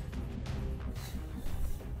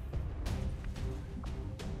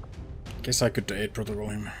 Guess I could aid protocol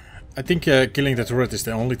him. I think killing the turret is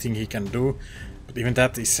the only thing he can do, but even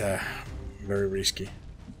that is very risky.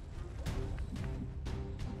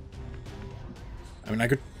 I mean, I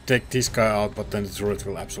could take this guy out, but then the turret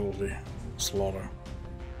will absolutely slaughter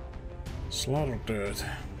dirt.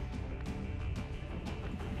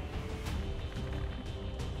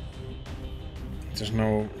 There's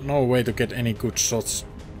no way to get any good shots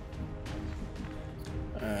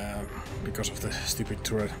because of the stupid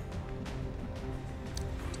turret.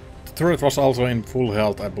 The turret was also in full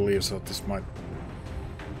health, I believe, so this might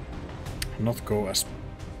not go as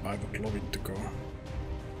I would love it to go.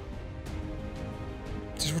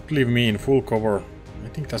 This would leave me in full cover. I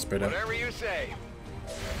think that's better. Whatever you say.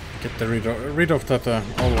 Get the rid of that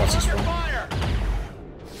Overwatch as well.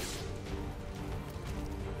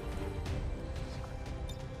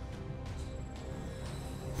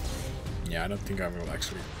 Yeah, I don't think I will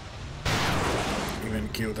actually even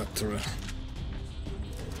kill that turret.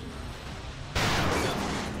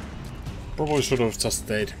 Probably should have just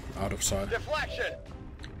stayed out of sight. Deflection.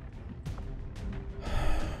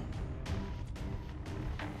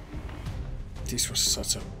 This was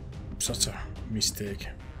such a mistake.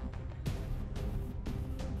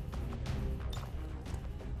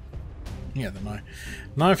 Yeah, the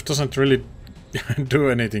knife doesn't really do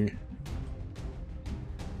anything.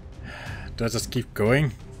 Do I just keep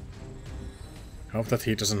going? Hope that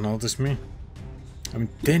he doesn't notice me. I mean,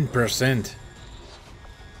 10%.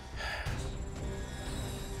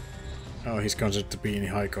 Oh, he's considered to be in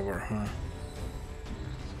high cover, huh?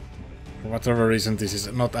 For whatever reason, this is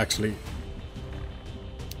not actually...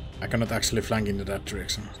 I cannot actually flank into that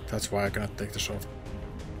direction. That's why I cannot take the shot.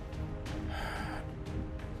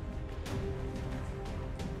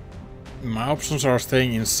 My options are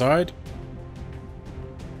staying inside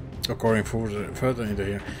or going further into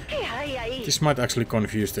here. This might actually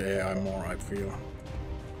confuse the AI more, I feel.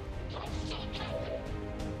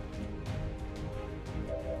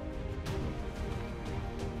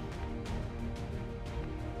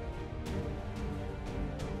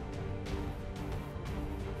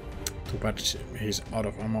 Too bad he's out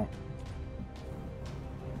of ammo.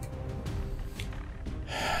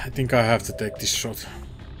 I think I have to take this shot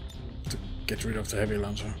to get rid of the heavy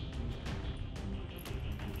lancer.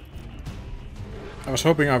 I was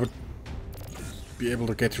hoping I would be able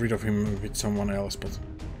to get rid of him with someone else, but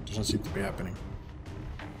it doesn't seem to be happening.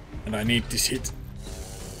 And I need this hit.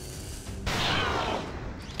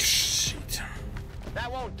 Shit.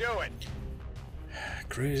 That won't do it.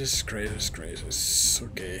 Graces.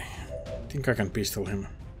 Okay. I think I can pistol him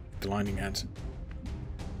with the lightning hands.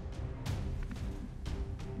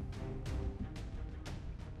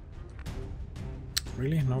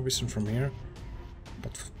 Really? No vision from here?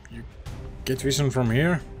 But you get vision from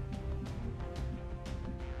here?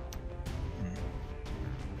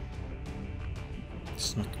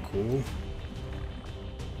 It's not cool.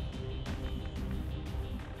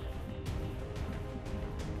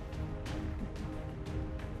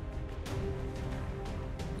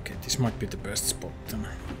 Okay, this might be the best spot then.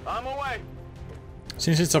 I'm away.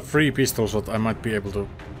 Since it's a free pistol shot, I might be able to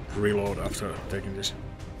reload after taking this.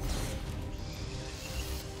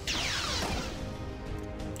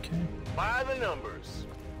 Okay. By the numbers.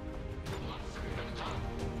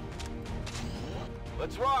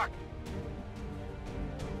 Let's rock.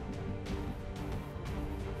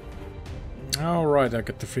 Alright, I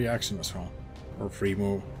get the free action as well. Or free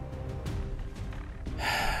move.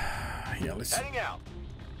 Yeah, Heading out.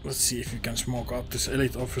 let's see if we can smoke out this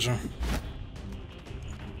elite officer.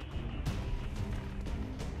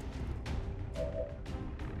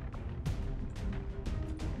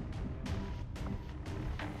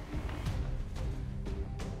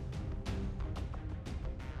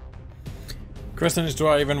 Question is, do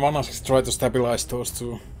I even wanna try to stabilize those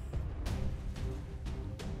two?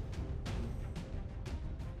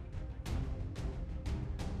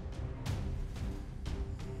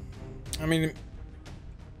 I mean,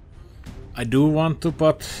 I do want to,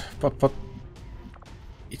 but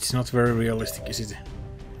it's not very realistic, is it?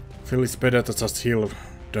 I feel it's better to just heal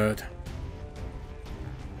dirt.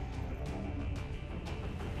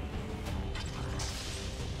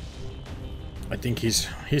 I think he's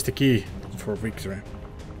the key for victory.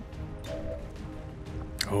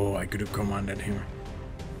 Oh, I could have commanded him.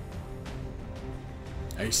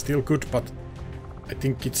 He's still good, but I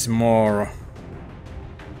think it's more...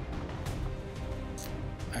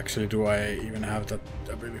 Actually, do I even have that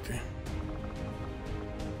ability?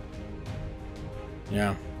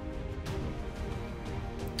 Yeah.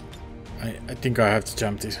 I think I have to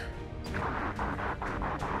jump this.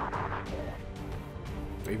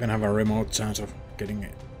 To even have a remote chance of getting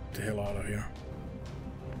it the hell out of here.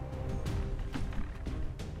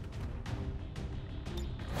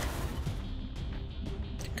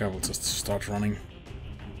 I think I will just start running.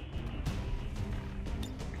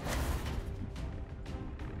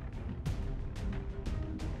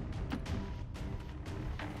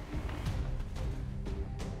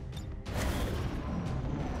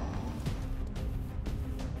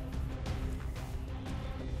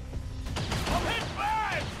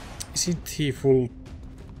 Isn't he full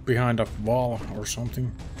behind a wall or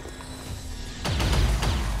something?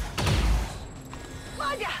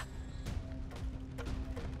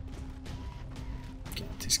 Okay,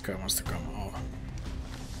 this guy wants to come out.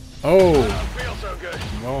 Oh! I don't feel so good.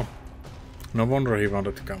 Well, no wonder he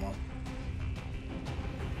wanted to come out.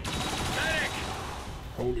 Medic!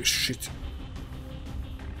 Holy shit.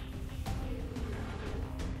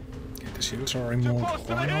 Okay, the shields are removed Close to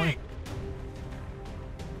the finally. heat.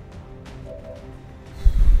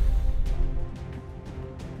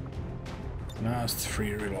 Last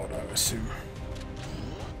free reload, I assume.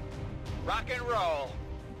 Rock and roll.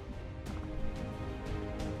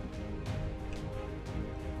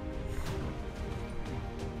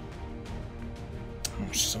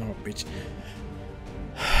 Oh, son of a bitch.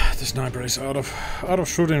 The sniper is out of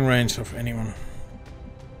shooting range of anyone.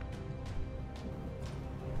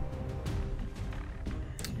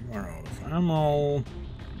 You are out of ammo.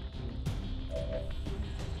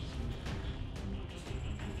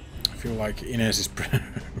 I feel like Ines is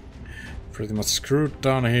pretty much screwed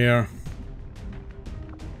down here.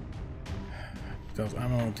 Without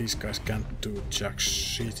ammo, these guys can't do jack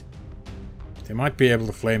shit. They might be able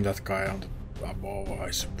to flame that guy on the above,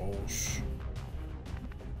 I suppose.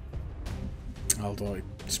 Although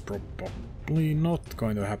it's probably not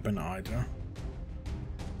going to happen either.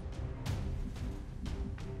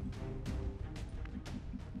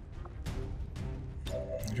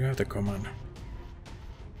 You have the command.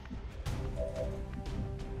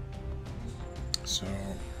 So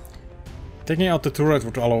taking out the turret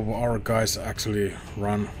would allow our guys actually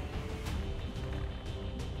run.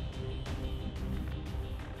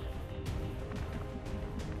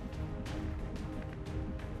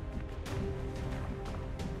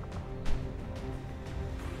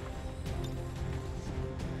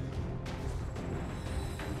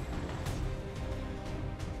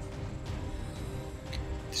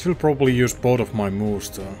 This will probably use both of my moves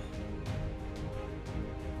though.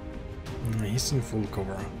 He's in full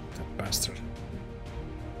cover, that bastard.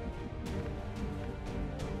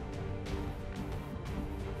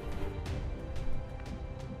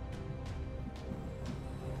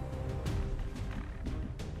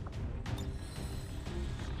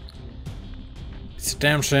 It's a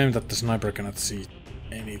damn shame that the sniper cannot see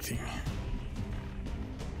anything.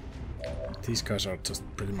 These guys are just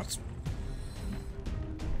pretty much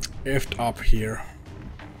effed up here.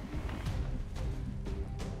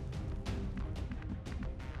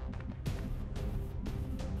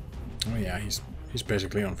 Oh yeah, he's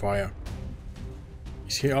basically on fire.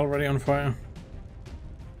 Is he already on fire?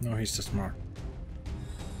 No, he's just marked.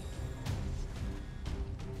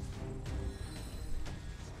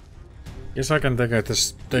 Guess I can take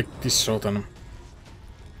this shot and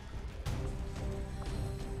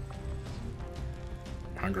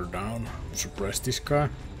hunker down, suppress this guy.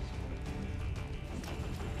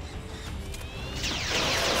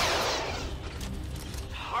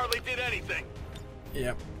 Hardly did anything.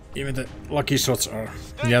 Yep, even the lucky shots are.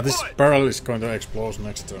 Yeah, this barrel is going to explode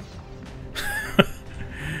next turn.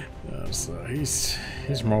 So he's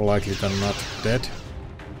more likely than not dead.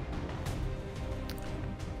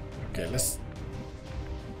 Okay, let's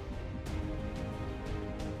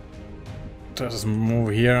just move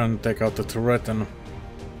here and take out the turret and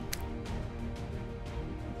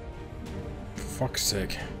for fuck's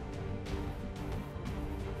sake.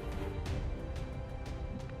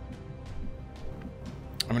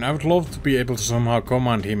 I mean, I would love to be able to somehow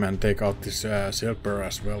command him and take out this shield bearer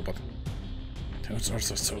as well, but those are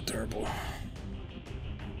just so terrible.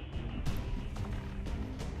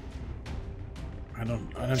 I don't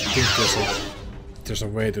think there's a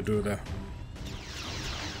way to do that.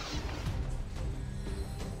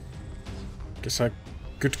 Guess I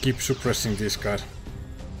could keep suppressing these guys.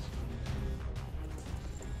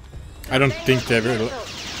 I don't think they will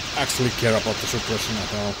actually care about the suppression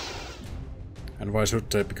at all. And why should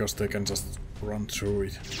they? Because they can just run through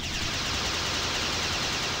it.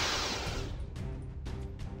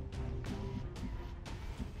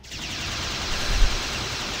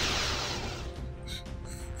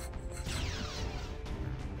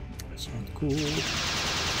 That's not cool.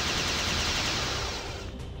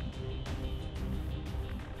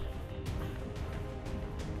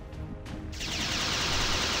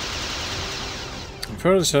 I'm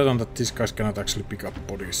fairly certain that these guys cannot actually pick up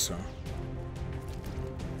bodies, so...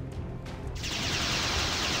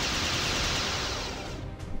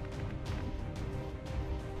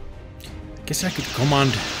 I guess I could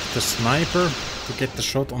command the sniper to get the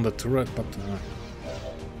shot on the turret, but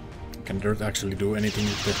can Dirt actually do anything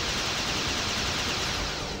with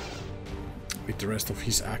the rest of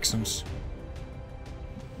his actions?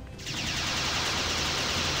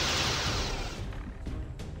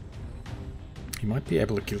 He might be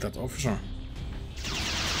able to kill that officer.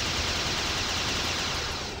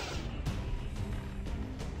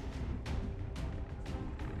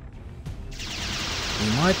 He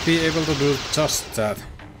might be able to do just that.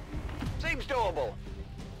 Seems doable.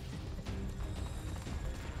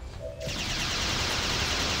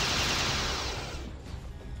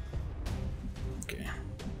 Okay.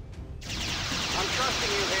 I'm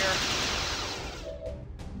trusting you here.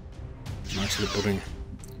 I'm actually putting...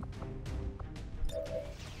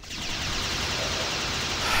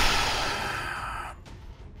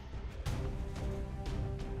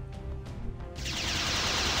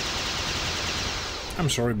 I'm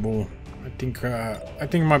sorry, Bull. I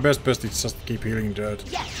think my best bet is just keep healing Dirt.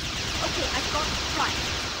 Yes. Okay, I've got it right.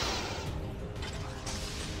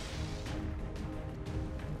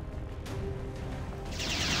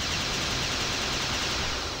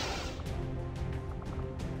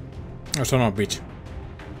 Oh, son of a bitch.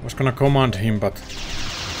 I was gonna command him, but...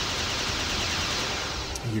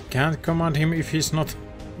 You can't command him if he's not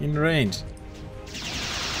in range.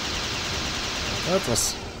 That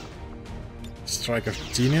was strike of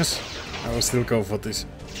genius. I will still go for this.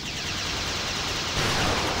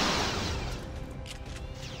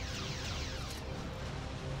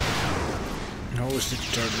 How is the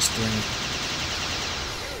TARDIS doing?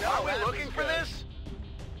 Are we looking for this?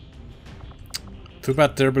 Too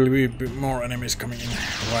bad there will be more enemies coming in.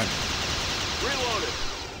 Right. Reloaded.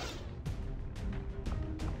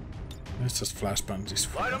 Let's just flashbang this.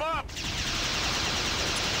 Light 'em up.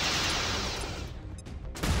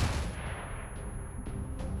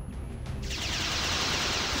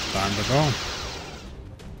 Time to go.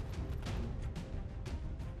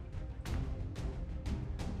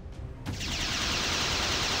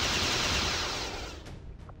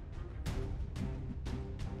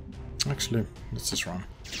 Actually, let's just run.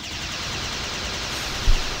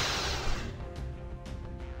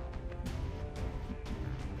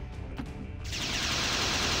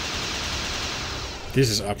 This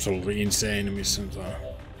is absolutely insane mission though.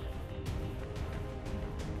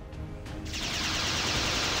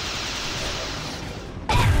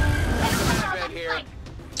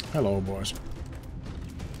 Hello, boys.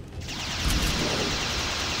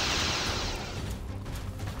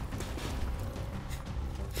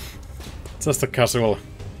 Just a casual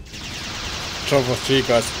drop of 3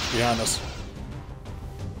 guys behind us.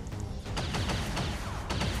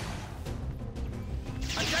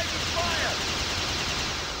 I'm taking fire.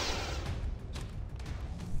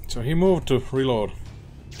 So he moved to reload.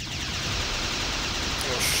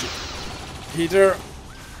 Oh shit. Heater.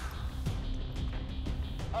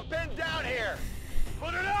 I'm pinned down here.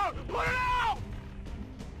 Put it out. Put it out.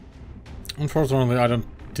 Unfortunately, I don't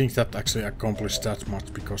think that actually accomplished that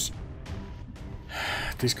much because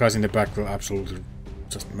these guys in the back will absolutely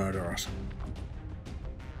just murder us.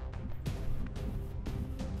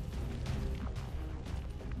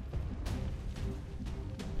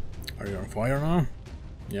 Are you on fire now?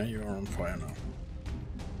 Yeah, you are on fire now.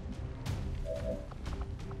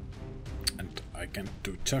 And I can't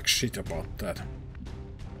do jack shit about that.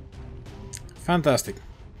 Fantastic.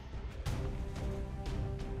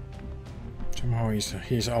 Somehow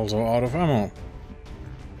he's also out of ammo.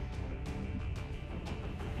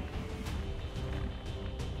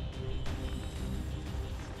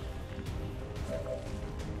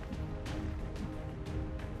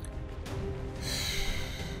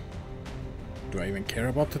 Do I even care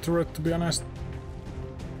about the turret, to be honest?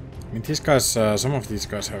 I mean, these guys, some of these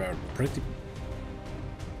guys have a pretty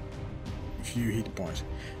few hit points.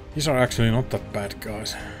 These are actually not that bad,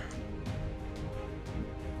 guys.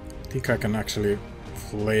 I think I can actually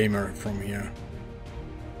flamer from here.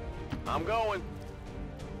 I'm going.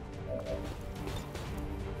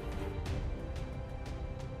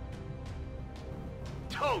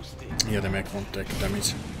 Toasty. Yeah, the mech won't take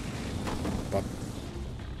damage. But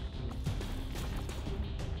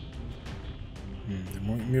the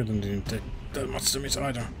mutant didn't take that much damage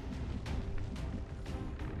either.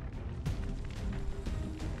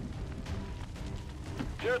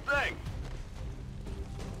 Sure thing.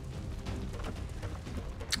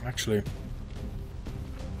 Actually,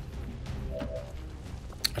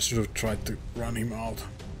 I should have tried to run him out.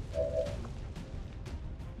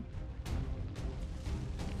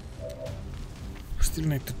 Still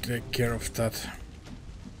need to take care of that.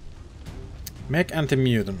 Mech and the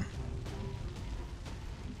mutant.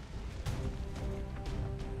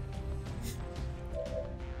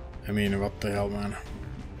 I mean, what the hell, man.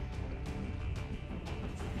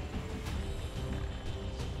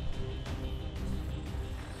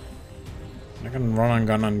 I can run and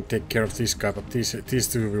gun and take care of this guy, but these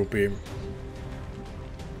two will be...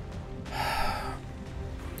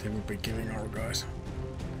 they will be killing our guys.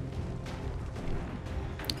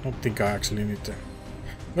 I don't think I actually need to...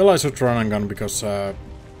 Well, I should run and gun because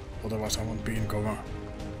otherwise I won't be in cover.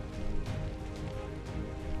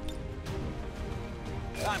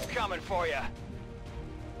 I'm coming for you.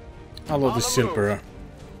 Although this silver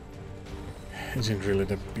isn't really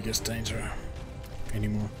the biggest danger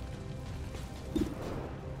anymore.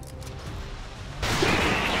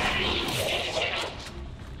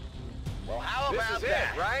 Well, how about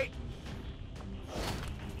that, right?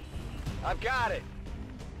 I've got it.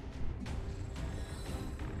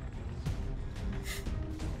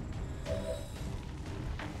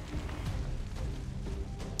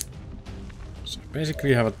 So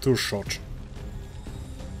basically, you have a 2 shots.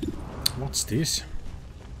 What's this?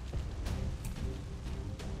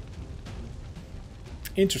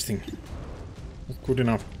 Interesting. Not good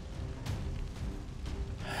enough.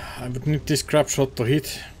 I would need this crap shot to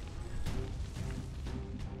hit.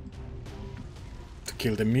 To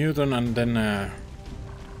kill the mutant and then...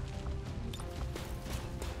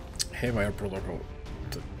 haywire protocol.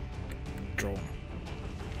 The drone.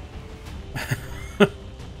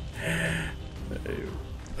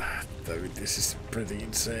 This is pretty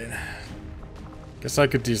insane. Guess I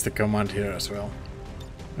could use the command here as well.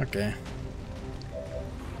 Okay.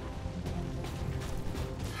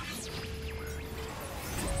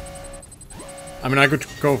 I mean, I could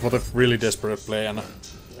go for the really desperate play and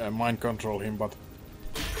mind control him, but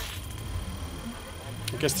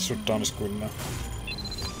I guess the shutdown is good enough.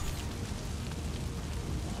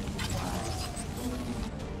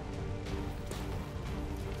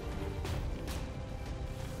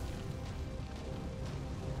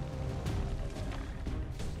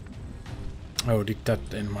 Oh, did that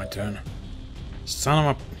end my turn? Son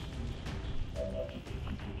of a...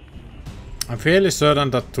 I'm fairly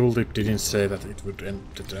certain that tooltip didn't say that it would end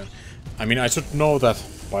the turn. I mean, I should know that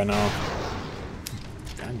by now.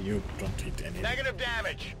 And you don't hit anything. Negative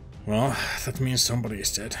damage. Well, that means somebody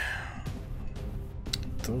is dead.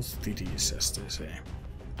 Those DDs, as they say.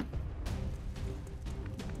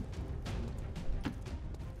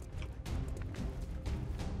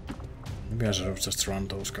 Maybe I should have just run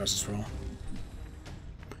those guys as well.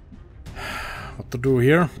 What to do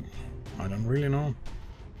here? I don't really know.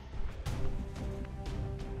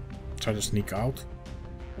 Try to sneak out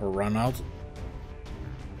or run out.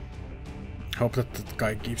 Hope that that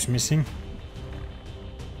guy keeps missing.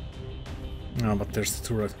 No, but there's the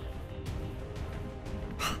turret.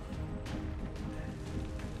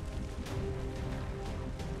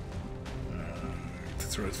 The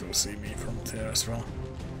turret will see me from there as well.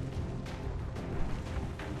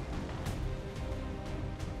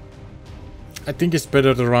 I think it's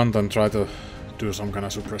better to run than try to do some kind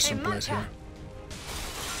of suppression plays here.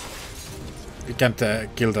 We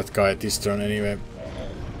can't kill that guy this turn anyway.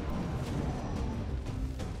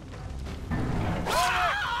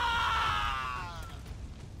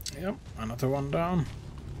 Yep, another one down.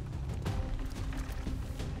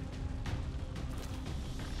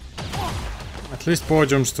 At least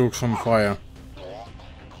Boyjums took some fire.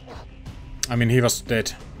 I mean, he was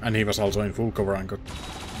dead, and he was also in full cover and got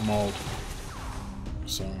mauled.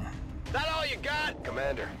 So... That all you got?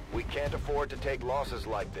 Commander, we can't afford to take losses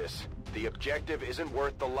like this. The objective isn't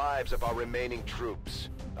worth the lives of our remaining troops.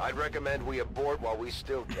 I'd recommend we abort while we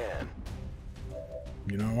still can.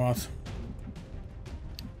 You know what?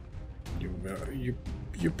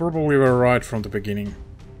 You probably were right from the beginning.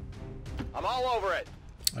 I'm all over it.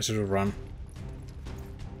 I should have run.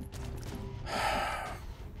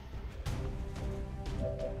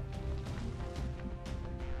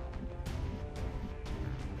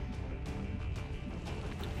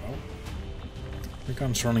 The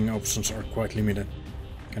gun's running options are quite limited.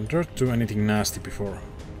 Can Dirt do anything nasty before?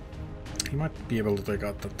 He might be able to take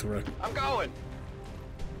out that turret. I'm going!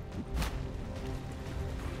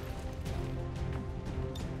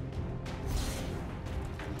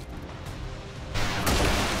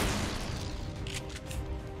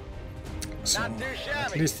 So, Not too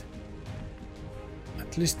shabby.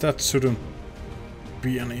 at least that shouldn't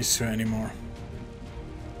be an issue anymore.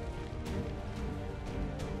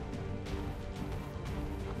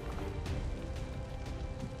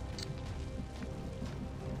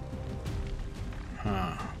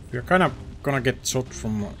 We're kind of gonna get shot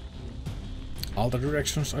from all the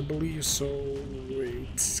directions, I believe, so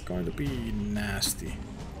it's going to be nasty.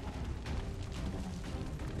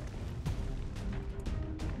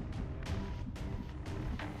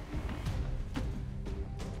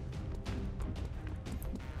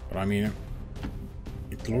 But I mean,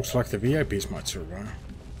 it looks like the VIPs might survive.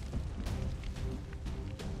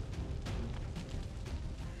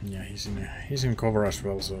 Yeah, he's in cover as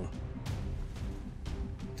well, so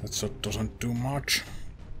that shot doesn't do much.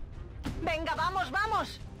 Venga, vamos,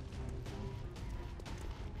 vamos.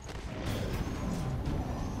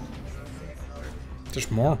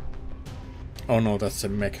 There's more. Oh no, that's a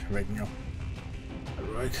mech waking up.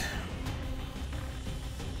 Right.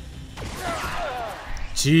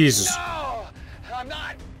 Jesus. No! I'm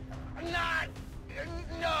not!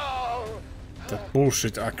 No! That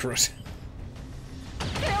bullshit accuracy.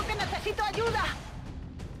 Creo que necesito ayuda.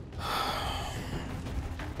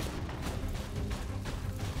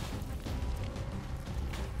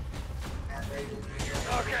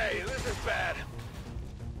 Okay, this is bad.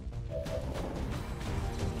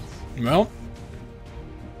 Well.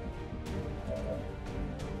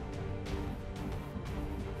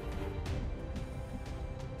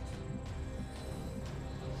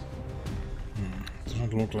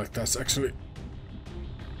 Doesn't look like that's actually...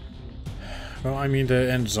 Well, I mean,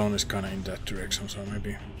 the end zone is kinda in that direction, so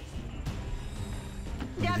maybe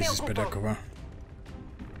this is better cover.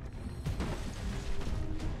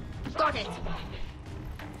 Got it.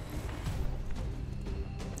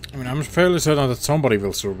 I mean, I'm fairly certain that somebody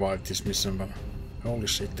will survive this mission, but holy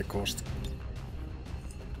shit, the cost.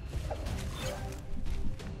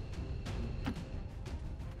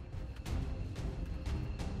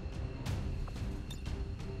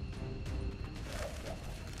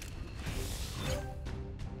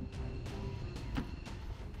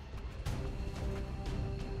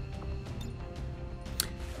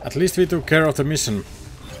 At least we took care of the mission.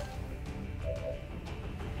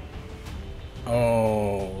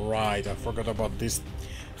 Oh, right, I forgot about this.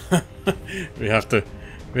 we have to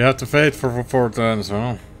wait for 4 turns,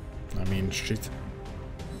 huh? I mean, shit.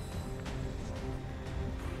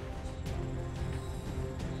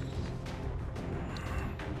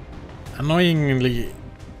 Annoyingly,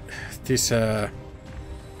 this I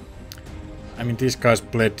mean, these guys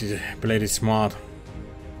played it smart.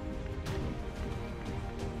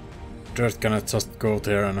 Dirt cannot just go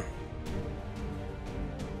there and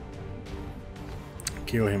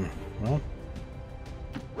kill him. Well,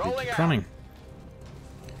 keep running.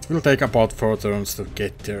 It will take about 4 turns to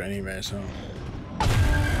get there anyway, so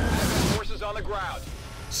Forces on the ground.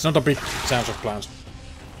 it's not a big chance of plans.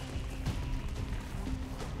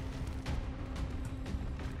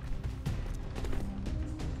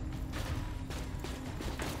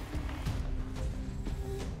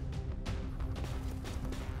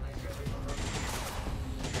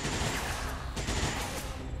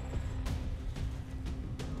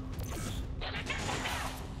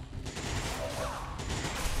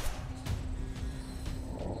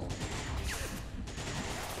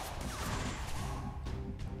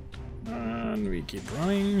 And we keep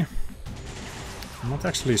running. Not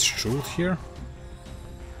actually shoot here.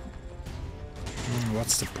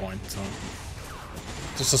 What's the point?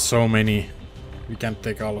 There's just so many. We can't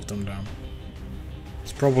take all of them down.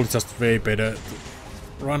 It's probably just way better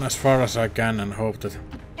to run as far as I can and hope that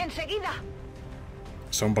Enseguida.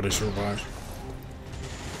 somebody survives.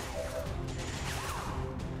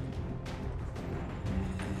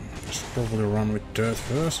 Should probably run with dirt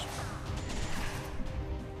first.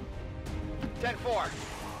 10-4.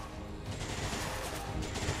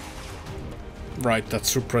 Right,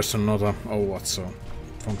 that's suppression, not a what, so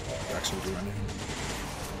it won't actually do anything.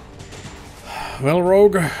 Well,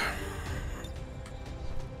 Rogue. I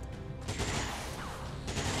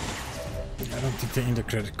don't think the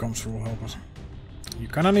integrated comms will help us. You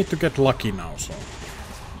kinda need to get lucky now, so.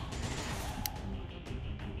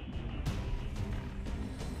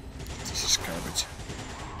 This is garbage.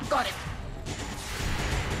 Got it.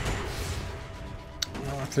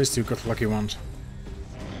 Well, at least you got lucky once.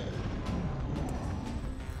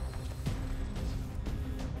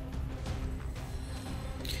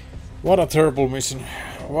 What a terrible mission.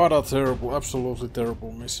 What a terrible, absolutely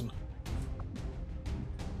terrible mission.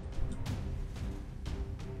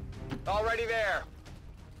 Already there.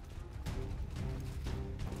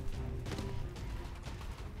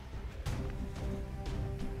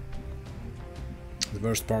 The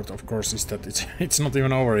worst part, of course, is that it's not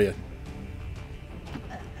even over yet.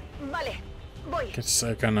 Vale. Voy. Guess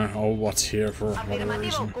I can watch here for whatever Afirmativo.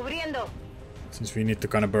 reason. Cubriendo. Since we need to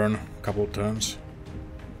kind of burn a couple turns.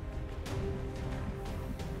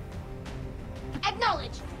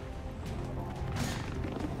 Acknowledge.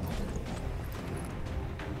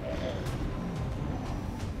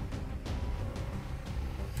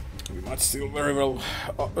 We might still very well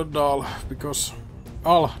I'll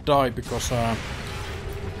die because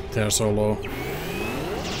they're so low.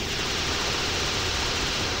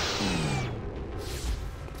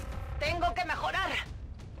 Tengo que mejorar.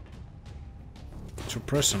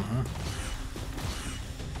 Suppression, huh?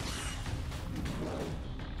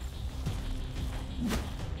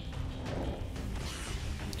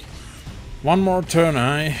 One more turn,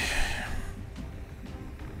 eh?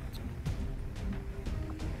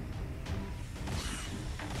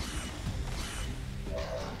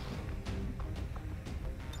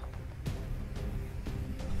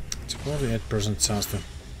 It's a 48% chance to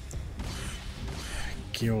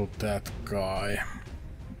kill that guy.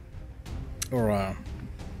 Or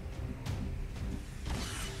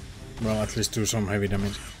well, at least do some heavy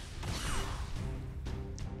damage.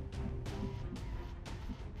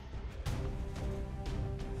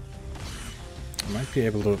 I might be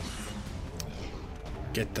able to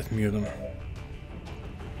get that mutant.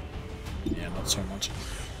 Yeah, not so much.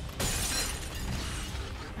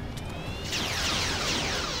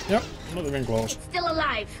 Yep, not even close. Still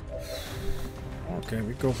alive. Okay,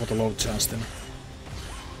 we go for the low chance then.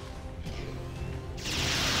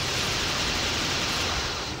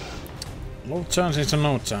 Low chance is a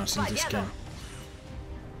no chance in this game.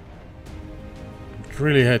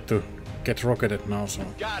 really hate to get rocketed now, so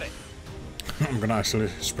Got it. I'm gonna actually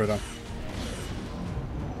spread up.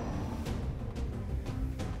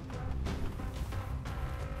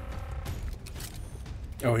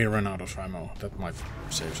 Oh, he ran out of ammo. That might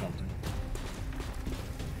save something.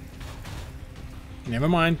 Never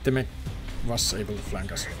mind, the mech was able to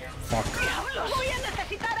flank us. Fuck. ¡Diablos! ¡Voy a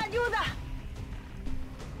necesitar ayuda!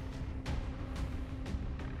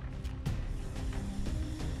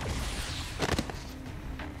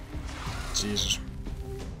 Jesus.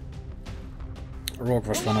 Rogue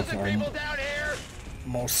was one of our People down here.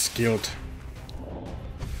 most skilled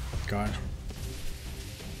guys.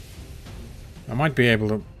 I might be able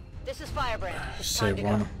to This is Firebrand. It's save time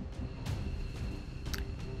to one.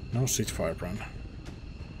 go. No seat Firebrand.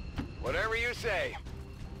 Whatever you say.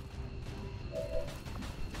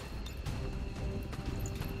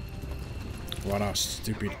 What a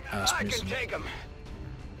stupid ass I can mission. take him.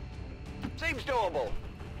 Seems doable.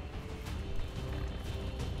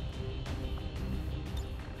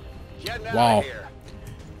 Getting out Wow. of here.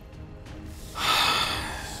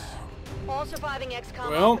 All surviving XCOM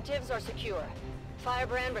Well. operatives are secure.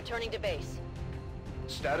 Firebrand returning to base.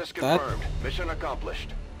 Status That- confirmed. Mission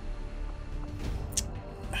accomplished.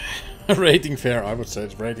 Rating fair, I would say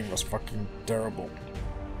the rating was fucking terrible.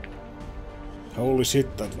 Holy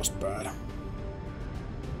shit, that was bad.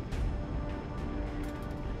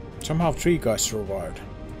 Somehow 3 guys survived.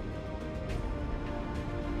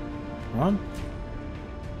 What?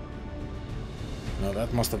 No,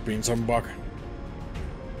 that must have been some bug.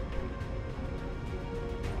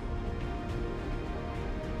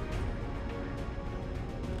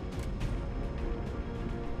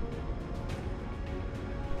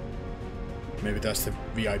 Maybe that's the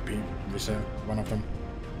VIP, one of them.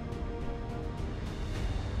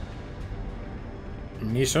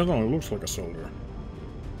 He certainly looks like a soldier.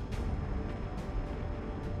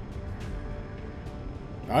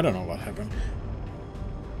 I don't know what happened.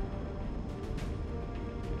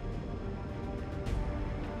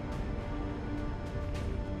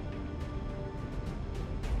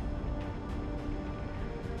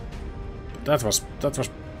 That was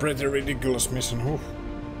pretty ridiculous mission. Oof.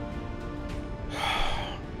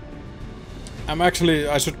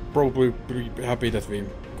 I should probably be happy that we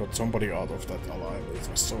got somebody out of that alive. It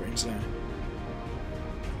was so insane.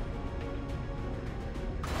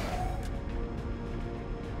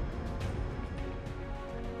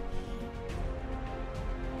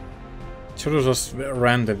 Should have just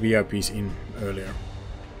ran the VIPs in earlier.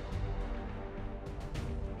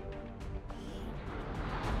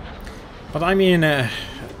 But I mean,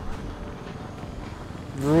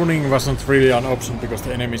 running wasn't really an option because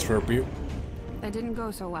the enemies were That didn't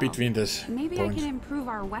go so well. between this Maybe points. I can improve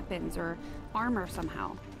our weapons or armor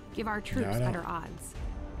somehow. Give our troops I don't- better odds.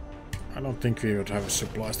 I don't think we would have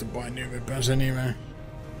supplies to buy new weapons anyway.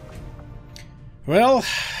 Well,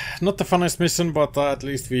 not the funnest mission, but at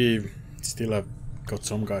least we still have got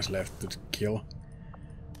some guys left to kill.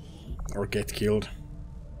 Or get killed.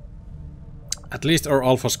 At least our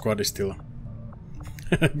Alpha Squad is still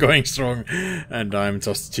going strong, and I'm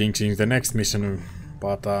just jinxing the next mission,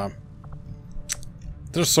 but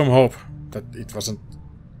there's some hope that it wasn't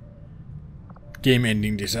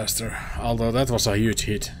game-ending disaster, although that was a huge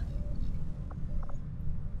hit.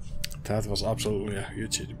 That was absolutely a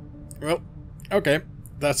huge hit. Well, okay,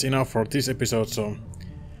 that's enough for this episode, so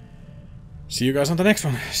see you guys on the next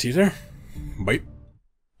one. See you there.